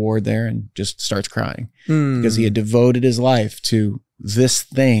his big award there and just starts crying because he had devoted his life to this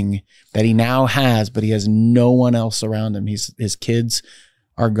thing that he now has, but he has no one else around him. His kids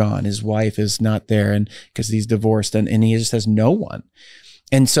are gone. His wife is not there, and because he's divorced, and he just has no one.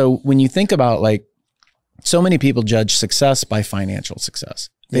 And so when you think about, like, so many people judge success by financial success.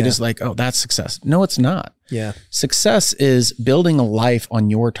 They just like, oh, that's success. No, it's not. Yeah. Success is building a life on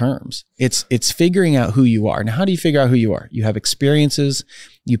your terms. It's figuring out who you are. Now, how do you figure out who you are? You have experiences,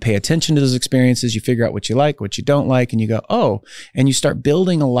 you pay attention to those experiences, you figure out what you like, what you don't like, and you go, oh, and you start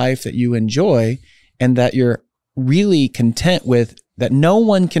building a life that you enjoy and that you're really content with, that no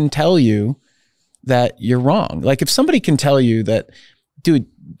one can tell you that you're wrong. Like, if somebody can tell you that, dude,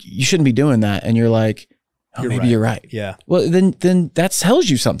 you shouldn't be doing that, and you're like, oh, maybe you're right. Yeah. Well, then that tells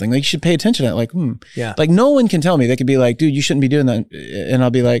you something. Like, you should pay attention to that. Like, yeah. Like, no one can tell me. They could be like, dude, you shouldn't be doing that. And I'll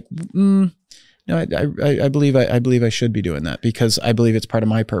be like, no, No, I believe I should be doing that because I believe it's part of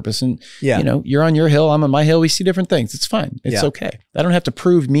my purpose. And Yeah. you know, you're on your hill, I'm on my hill. We see different things. It's fine. It's Yeah. okay. I don't have to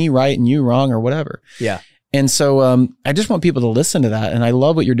prove me right and you wrong or whatever. Yeah. And so I just want people to listen to that. And I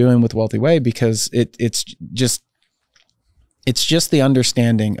love what you're doing with Wealthy Way because it's just the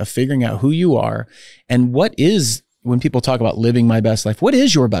understanding of figuring out who you are and what is, when people talk about living my best life, what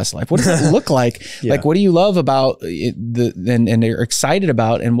is your best life? What does it look like? Yeah. Like, what do you love about it, and you're excited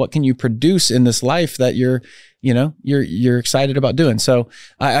about, and what can you produce in this life that you're excited about doing? So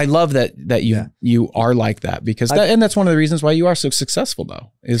I love that you are like that because and that's one of the reasons why you are so successful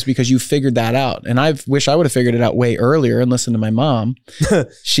though, is because you figured that out. And I wish I would have figured it out way earlier and listened to my mom.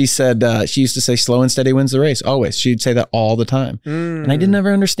 She said, she used to say, slow and steady wins the race. Always. She'd say that all the time. And I didn't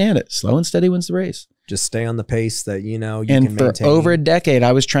ever understand it. Slow and steady wins the race. Just stay on the pace that, you can and for maintain. over a decade,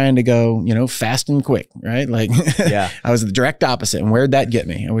 I was trying to go, fast and quick, right? Like, yeah, I was the direct opposite. And where'd that get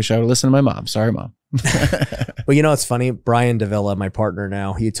me? I wish I would listen to my mom. Sorry, Mom. Well, it's funny. Brian Davila, my partner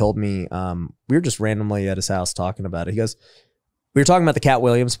now, he told me, we were just randomly at his house talking about it. He goes, we were talking about the Cat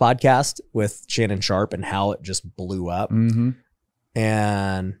Williams podcast with Shannon Sharp and how it just blew up. Mm-hmm.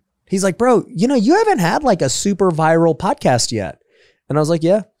 And he's like, bro, you haven't had like a super viral podcast yet. And I was like,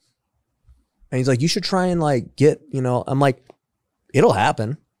 yeah. And he's like, you should try and like get, I'm like, it'll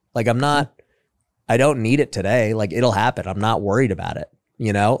happen. Like, I don't need it today. Like, it'll happen. I'm not worried about it.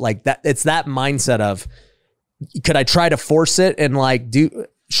 Like that, it's that mindset of, could I try to force it and like do,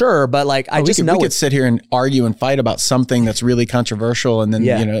 sure. But like, I just know we could sit here and argue and fight about something that's really controversial and then,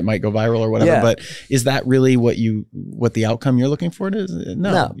 it might go viral or whatever. Yeah. But is that really what the outcome you're looking for is?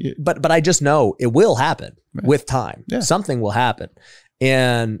 No. But I just know it will happen with time. Yeah. Something will happen.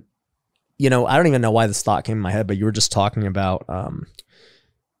 And, I don't even know why this thought came in my head, but you were just talking about,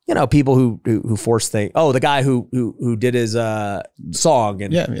 people who force things. Oh, the guy who did his song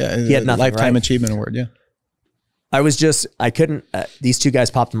and he had nothing, Lifetime Achievement Award. Yeah. I couldn't, these two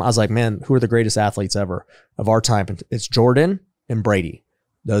guys popped in. I was like, man, who are the greatest athletes ever of our time? It's Jordan and Brady.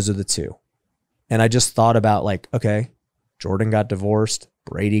 Those are the two. And I just thought about like, okay, Jordan got divorced.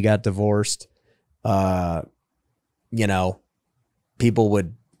 Brady got divorced. People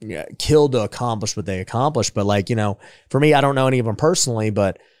would kill to accomplish what they accomplished. But like, for me, I don't know any of them personally,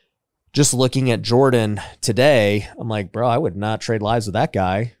 but just looking at Jordan today, I'm like, bro, I would not trade lives with that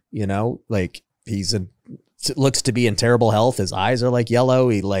guy. Like looks to be in terrible health. His eyes are like yellow.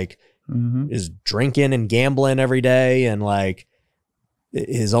 He like is drinking and gambling every day. And like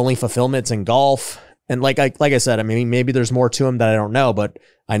his only fulfillment's in golf. And like I said, I mean, maybe there's more to him that I don't know, but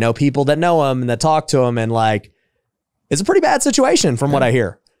I know people that know him and that talk to him, and like, it's a pretty bad situation from what I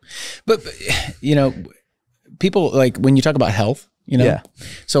hear. But people, like when you talk about health,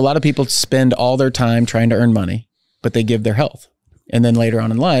 so a lot of people spend all their time trying to earn money, but they give their health. And then later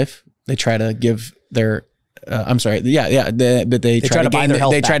on in life, they try to give their, but they try to buy their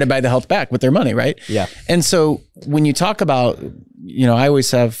health back. They try to buy the health back with their money, right? Yeah. And so when you talk about, I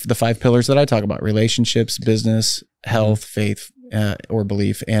always have the 5 pillars that I talk about: relationships, business, health, faith, or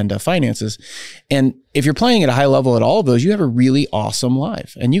belief, and finances. And if you're playing at a high level at all of those, you have a really awesome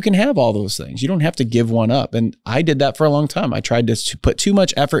life, and you can have all those things. You don't have to give one up. And I did that for a long time. I tried to put too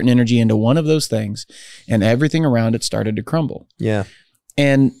much effort and energy into one of those things, and everything around it started to crumble. Yeah.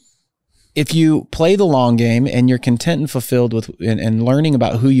 And if you play the long game and you're content and fulfilled with and learning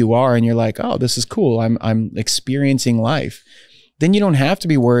about who you are, and you're like, oh, this is cool, I'm experiencing life, then you don't have to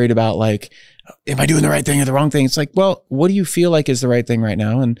be worried about like, am I doing the right thing or the wrong thing? It's like, well, what do you feel like is the right thing right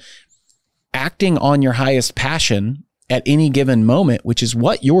now? And acting on your highest passion at any given moment, which is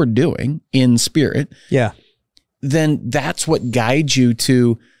what you're doing in spirit. Yeah. Then that's what guides you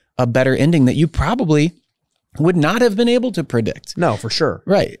to a better ending that you probably would not have been able to predict. No, for sure.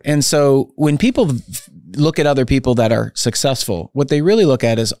 Right. And so when people look at other people that are successful, what they really look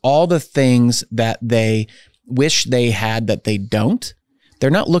at is all the things that they wish they had that they don't. They're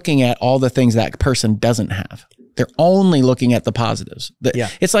not looking at all the things that person doesn't have. They're only looking at the positives.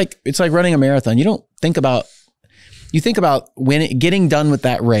 It's like running a marathon. You don't think about, you think about getting done with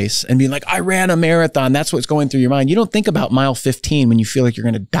that race and being like, I ran a marathon. That's what's going through your mind. You don't think about mile 15 when you feel like you're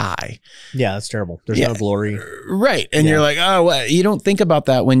going to die. Yeah, that's terrible. There's no glory. Right. And you're like, oh, what? You don't think about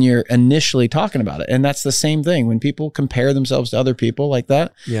that when you're initially talking about it. And that's the same thing when people compare themselves to other people like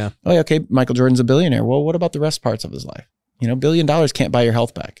that. Yeah. Oh, okay, Michael Jordan's a billionaire. Well, what about the rest parts of his life? $1 billion can't buy your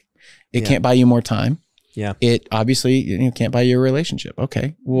health back. It can't buy you more time. Yeah. It obviously can't buy you a relationship.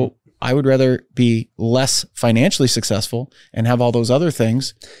 Okay. Well, I would rather be less financially successful and have all those other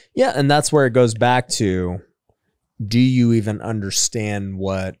things. Yeah. And that's where it goes back to, do you even understand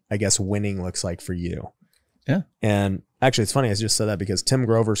what, I guess, winning looks like for you? Yeah. And actually, it's funny. I just said that because Tim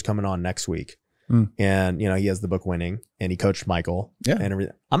Grover's coming on next week. and he has the book Winning, and he coached Michael and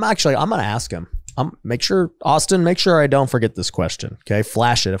everything. I'm going to ask him. Austin, make sure I don't forget this question. Okay.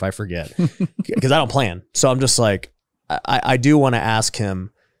 Flash it if I forget, because I don't plan. So I'm just like, I do want to ask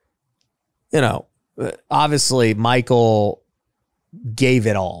him, obviously Michael gave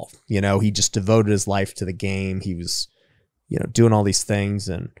it all, he just devoted his life to the game. He was, doing all these things,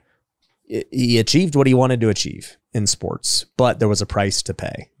 and he achieved what he wanted to achieve in sports, but there was a price to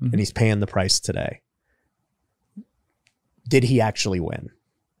pay, and he's paying the price today. Did he actually win?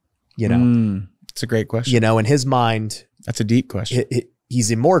 It's a great question. In his mind, that's a deep question. He's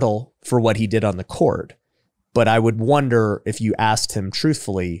immortal for what he did on the court, but I would wonder if you asked him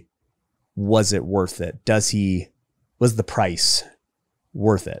truthfully, was it worth it? Was the price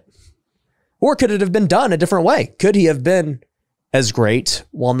worth it? Or could it have been done a different way? Could he have been as great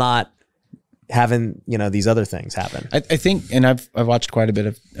while not having, these other things happen? I think, and I've watched quite a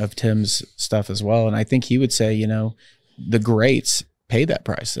bit of Tim's stuff as well. And I think he would say, the greats pay that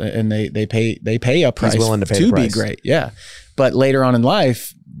price, and they pay a price. He's willing to pay to the price. Be great. Yeah. But later on in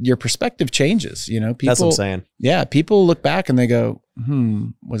life, your perspective changes, people. That's what I'm saying. Yeah. People look back and they go,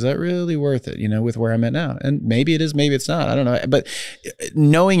 was that really worth it? With where I'm at now? And maybe it is, maybe it's not. I don't know. But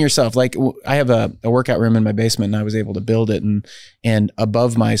knowing yourself, like I have a workout room in my basement, and I was able to build it. And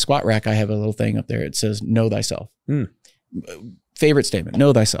above my squat rack, I have a little thing up there. It says, know thyself. Favorite statement,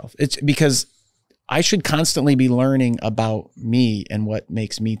 know thyself. It's because I should constantly be learning about me and what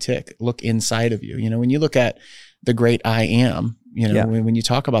makes me tick. Look inside of you. When you look at the great I am, when you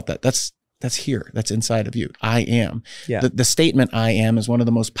talk about that, that's here. That's inside of you. I am. Yeah. The statement I am is one of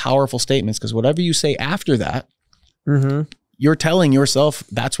the most powerful statements, because whatever you say after that, you're telling yourself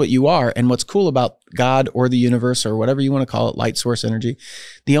that's what you are. And what's cool about God or the universe or whatever you want to call it, light source energy,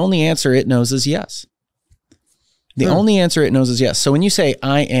 the only answer it knows is yes. The only answer it knows is yes. So when you say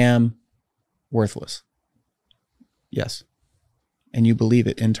I am worthless, yes, and you believe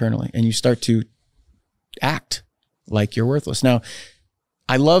it internally, and you start to act like you're worthless. Now,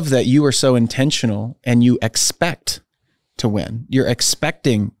 I love that you are so intentional and you expect to win. You're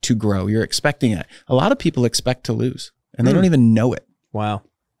expecting to grow. You're expecting it. A lot of people expect to lose, and they don't even know it. Wow.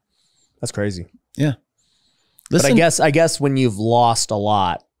 That's crazy. Yeah. Listen, but I guess when you've lost a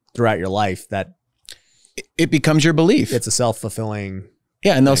lot throughout your life, that it becomes your belief. It's a self-fulfilling.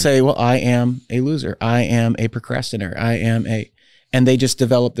 Yeah. And they'll say, well, I am a loser. I am a procrastinator. And they just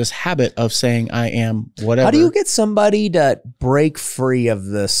develop this habit of saying, I am whatever. How do you get somebody to break free of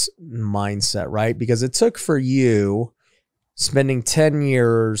this mindset, right? Because it took for you spending 10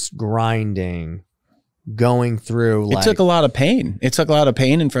 years grinding, going through. It took a lot of pain. It took a lot of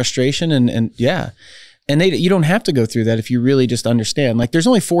pain and frustration and yeah. And you don't have to go through that if you really just understand. Like there's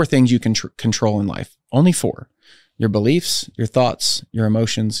only 4 things you can control in life. Only 4. Your beliefs, your thoughts, your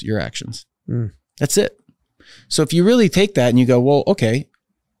emotions, your actions. That's it. So if you really take that and you go, well, okay,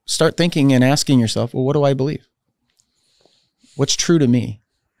 start thinking and asking yourself, well, what do I believe? What's true to me?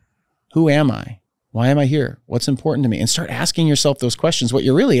 Who am I? Why am I here? What's important to me? And start asking yourself those questions. What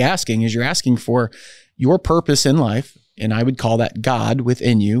you're really asking is you're asking for your purpose in life. And I would call that God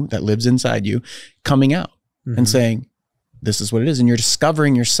within you that lives inside you coming out and saying, this is what it is. And you're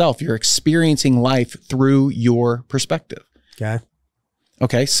discovering yourself. You're experiencing life through your perspective.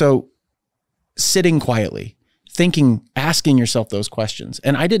 Okay. So sitting quietly, thinking, asking yourself those questions.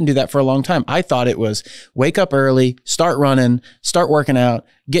 And I didn't do that for a long time. I thought it was wake up early, start running, start working out,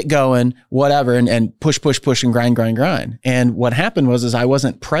 get going, whatever, and push and grind. And what happened was I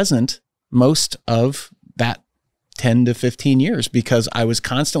wasn't present most of that 10 to 15 years because I was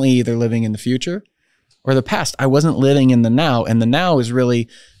constantly either living in the future or the past. I wasn't living in the now. And the now is really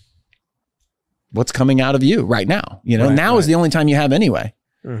what's coming out of you right now. Now is the only time you have anyway.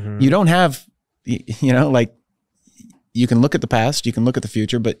 You don't have, like you can look at the past, you can look at the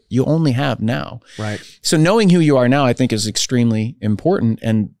future, but you only have now. Right. So knowing who you are now, I think is extremely important.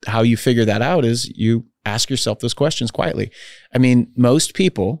 And how you figure that out is you ask yourself those questions quietly. I mean, most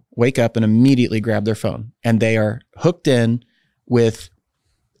people wake up and immediately grab their phone and they are hooked in with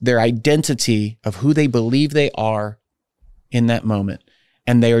their identity of who they believe they are in that moment.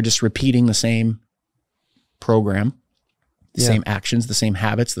 And they are just repeating the same program, the same actions, the same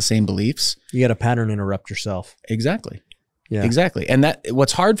habits, the same beliefs. You got to pattern interrupt yourself. Exactly. Yeah. Exactly. And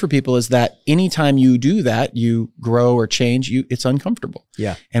what's hard for people is that anytime you do that, you grow or change, it's uncomfortable.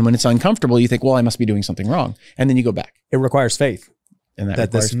 Yeah. And when it's uncomfortable, you think, well, I must be doing something wrong. And then you go back. It requires faith. And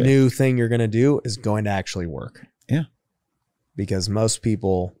that this new thing you're going to do is going to actually work. Yeah. Because most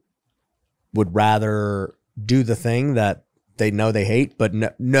people would rather do the thing that they know they hate, but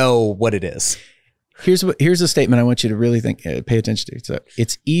know what it is. Here's a statement I want you to really pay attention to. So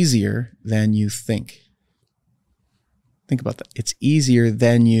it's easier than you think. Think about that. It's easier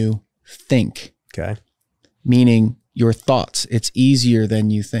than you think. Okay. Meaning your thoughts. It's easier than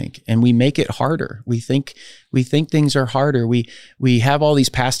you think. And we make it harder. We think things are harder. We have all these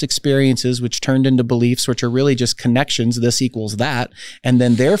past experiences which turned into beliefs, which are really just connections. This equals that. And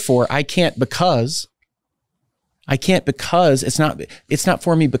then therefore I can't because it's not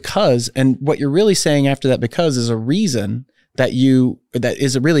for me because, and what you're really saying after that because is a reason that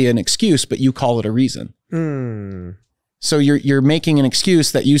is really an excuse, but you call it a reason. So you're making an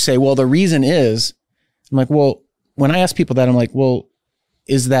excuse that you say, well, the reason is, I'm like, well, when I ask people that, I'm like, well,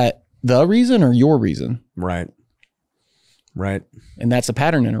 is that the reason or your reason? Right. And that's a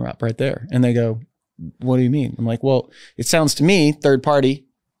pattern interrupt right there. And they go, what do you mean? I'm like, well, it sounds to me, third party,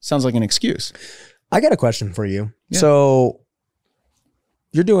 sounds like an excuse. I got a question for you. Yeah. So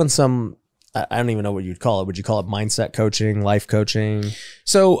you're doing some, I don't even know what you'd call it. Would you call it mindset coaching, life coaching?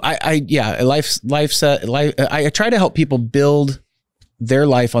 So I try to help people build their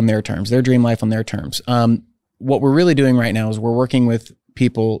life on their terms, their dream life on their terms. What we're really doing right now is we're working with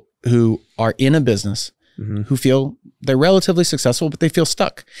people who are in a business, who feel they're relatively successful, but they feel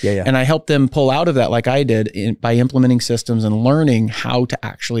stuck. Yeah. And I help them pull out of that like I did by implementing systems and learning how to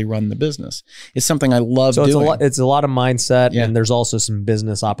actually run the business. It's something I love doing. It's a lot of mindset, and there's also some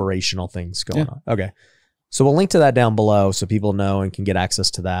business operational things going on. Okay. So we'll link to that down below so people know and can get access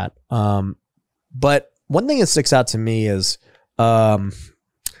to that. But one thing that sticks out to me is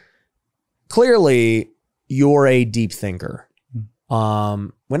clearly you're a deep thinker.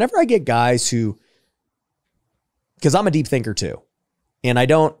 Whenever I get guys who, because I'm a deep thinker too, and I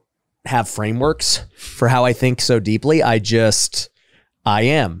don't have frameworks for how I think so deeply. I am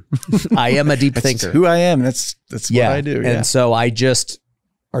a deep thinker. Who I am. That's what I do. And so I just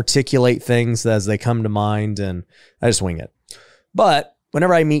articulate things as they come to mind, and I just wing it. But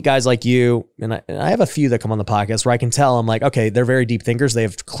whenever I meet guys like you, and I have a few that come on the podcast where I can tell, I'm like, okay, they're very deep thinkers. They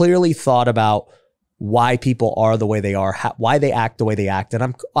have clearly thought about why people are the way they are, why they act the way they act.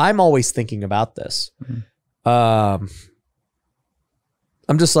 And I'm always thinking about this. I'm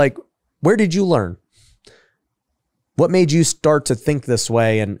just like, where did you learn? What made you start to think this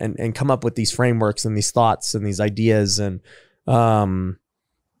way and come up with these frameworks and these thoughts and these ideas and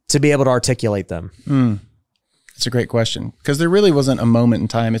to be able to articulate them? That's a great question, because there really wasn't a moment in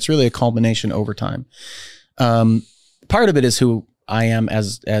time. It's really a culmination over time. Part of it is who I am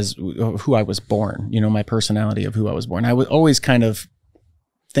as who I was born, my personality of who I was born. I was always kind of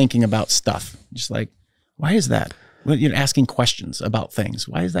thinking about stuff, just like, why is that? Asking questions about things.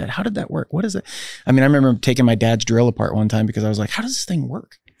 Why is that? How did that work? What is it? I mean, I remember taking my dad's drill apart one time because I was like, how does this thing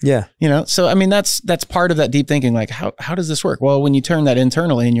work? Yeah. So, I mean, that's part of that deep thinking. Like, how does this work? Well, when you turn that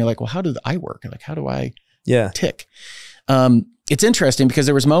internally and you're like, well, how do I work? Like, how do I tick? It's interesting because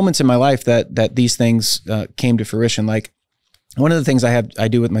there was moments in my life that these things came to fruition. Like, one of the things I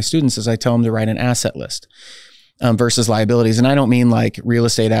do with my students is I tell them to write an asset list versus liabilities. And I don't mean like real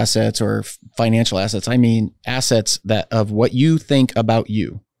estate assets or financial assets. I mean assets of what you think about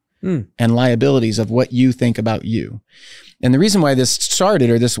you and liabilities of what you think about you. And the reason why this started,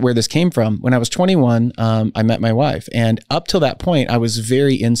 or where this came from, when I was 21, I met my wife. And up till that point, I was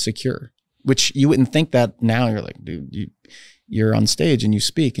very insecure, which you wouldn't think that now. You're like, dude, you're on stage and you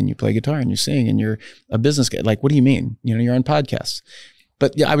speak and you play guitar and you sing and you're a business guy. Like, what do you mean? You're on podcasts.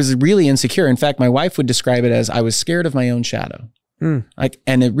 But yeah, I was really insecure. In fact, my wife would describe it as I was scared of my own shadow.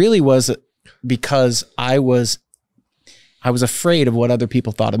 And it really was because I was afraid of what other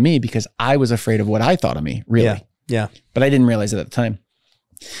people thought of me, because I was afraid of what I thought of me, really. Yeah. But I didn't realize it at the time.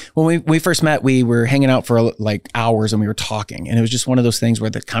 When we first met, we were hanging out for like hours and we were talking, and it was just one of those things where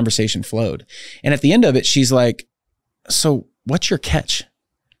the conversation flowed. And at the end of it, she's like, so what's your catch?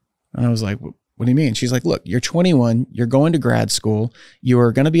 And I was like, what do you mean? She's like, look, you're 21, you're going to grad school, you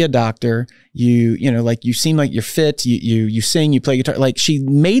are going to be a doctor. You seem like you're fit. You sing, you play guitar. Like, she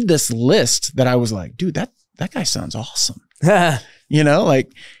made this list that I was like, dude, that guy sounds awesome.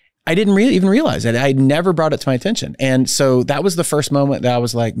 Like, I didn't really even realize it. I never brought it to my attention. And so that was the first moment that I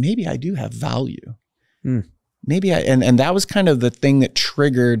was like, maybe I do have value. Maybe and that was kind of the thing that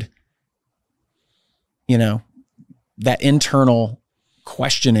triggered, that internal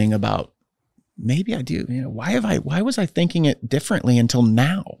questioning about, maybe I do, why was I thinking it differently until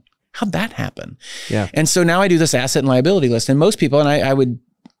now? How'd that happen? Yeah. And so now I do this asset and liability list, and most people, and I would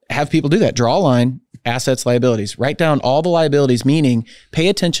have people do that, draw a line, assets, liabilities, write down all the liabilities, meaning pay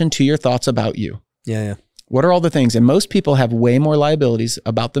attention to your thoughts about you. Yeah. What are all the things? And most people have way more liabilities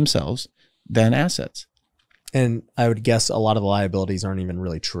about themselves than assets. And I would guess a lot of the liabilities aren't even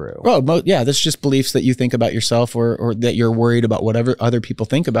really true. Well, yeah, that's just beliefs that you think about yourself or that you're worried about whatever other people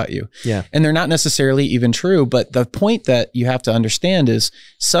think about you. Yeah. And they're not necessarily even true. But the point that you have to understand is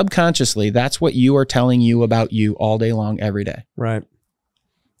subconsciously, that's what you are telling you about you all day long, every day. Right.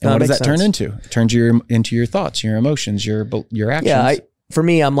 And what does that turn into? It turns into your thoughts, your emotions, your actions. Yeah. For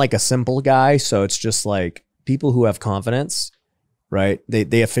me, I'm like a simple guy. So it's just like people who have confidence, right?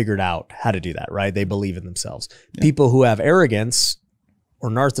 They have figured out how to do that, right? They believe in themselves. Yeah. People who have arrogance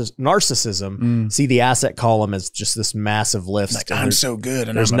or narcissism see the asset column as just this massive list. Like, I'm so good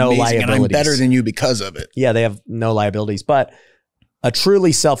and there's I'm no amazing liabilities. And I'm better than you because of it. Yeah, they have no liabilities. But a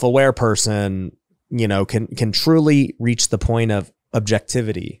truly self-aware person, you know, can truly reach the point of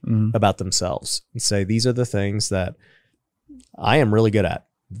objectivity about themselves and say, these are the things that I am really good at.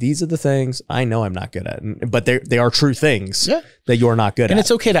 These are the things I know I'm not good at, but they are true things that you're not good at. And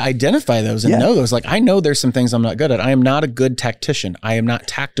it's okay to identify those and know those. Like, I know there's some things I'm not good at. I am not a good tactician. I am not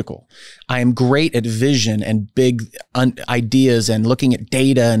tactical. I am great at vision and big ideas and looking at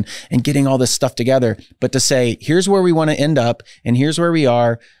data and getting all this stuff together. But to say, here's where we want to end up and here's where we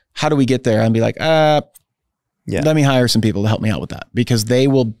are. How do we get there? And be like, let me hire some people to help me out with that, because they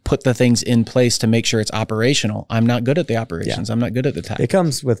will put the things in place to make sure it's operational. I'm not good at the operations. I'm not good at the tactics. It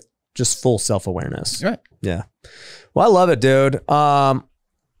comes with just full self-awareness. Right. Yeah. Well, I love it, dude.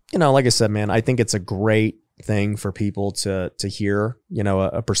 You know, like I said, man, I think it's a great thing for people to hear, you know,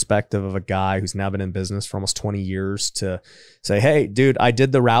 a perspective of a guy who's now been in business for almost 20 years to say, hey, dude, I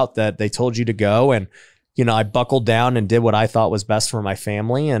did the route that they told you to go. And, you know, I buckled down and did what I thought was best for my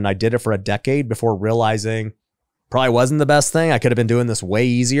family. And I did it for a decade before realizing probably wasn't the best thing. I could have been doing this way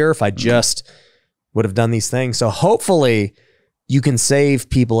easier if I just would have done these things. So hopefully you can save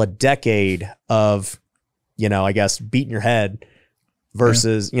people a decade of, you know, I guess beating your head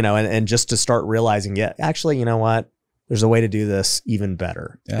versus, you know, and just to start realizing, actually, you know what, there's a way to do this even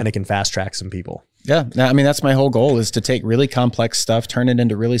better and it can fast track some people. Yeah. I mean, that's my whole goal, is to take really complex stuff, turn it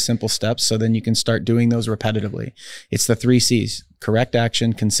into really simple steps. So then you can start doing those repetitively. It's the 3 C's. Correct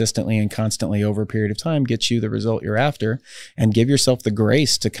action consistently and constantly over a period of time gets you the result you're after, and give yourself the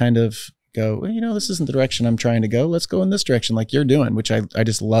grace to kind of go, well, you know, this isn't the direction I'm trying to go. Let's go in this direction like you're doing, which I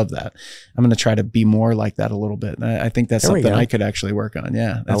just love that. I'm going to try to be more like that a little bit. I think that's something I could actually work on.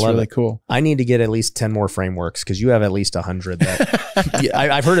 Yeah, that's really cool. I need to get at least 10 more frameworks, because you have at least 100 that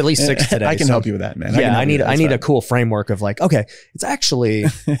I've heard at least 6 today. I can help you with that, man. Yeah, I need a cool framework of like, okay, it's actually,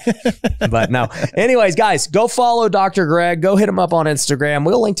 but no. Anyways, guys, go follow Dr. Greg. Go hit him up on Instagram.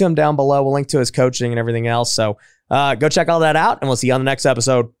 We'll link to him down below. We'll link to his coaching and everything else. So go check all that out, and we'll see you on the next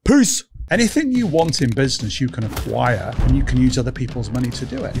episode. Peace. Anything you want in business, you can acquire, and you can use other people's money to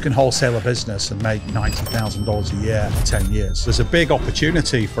do it. You can wholesale a business and make $90,000 a year for 10 years. There's a big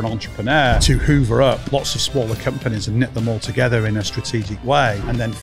opportunity for an entrepreneur to hoover up lots of smaller companies and knit them all together in a strategic way, and then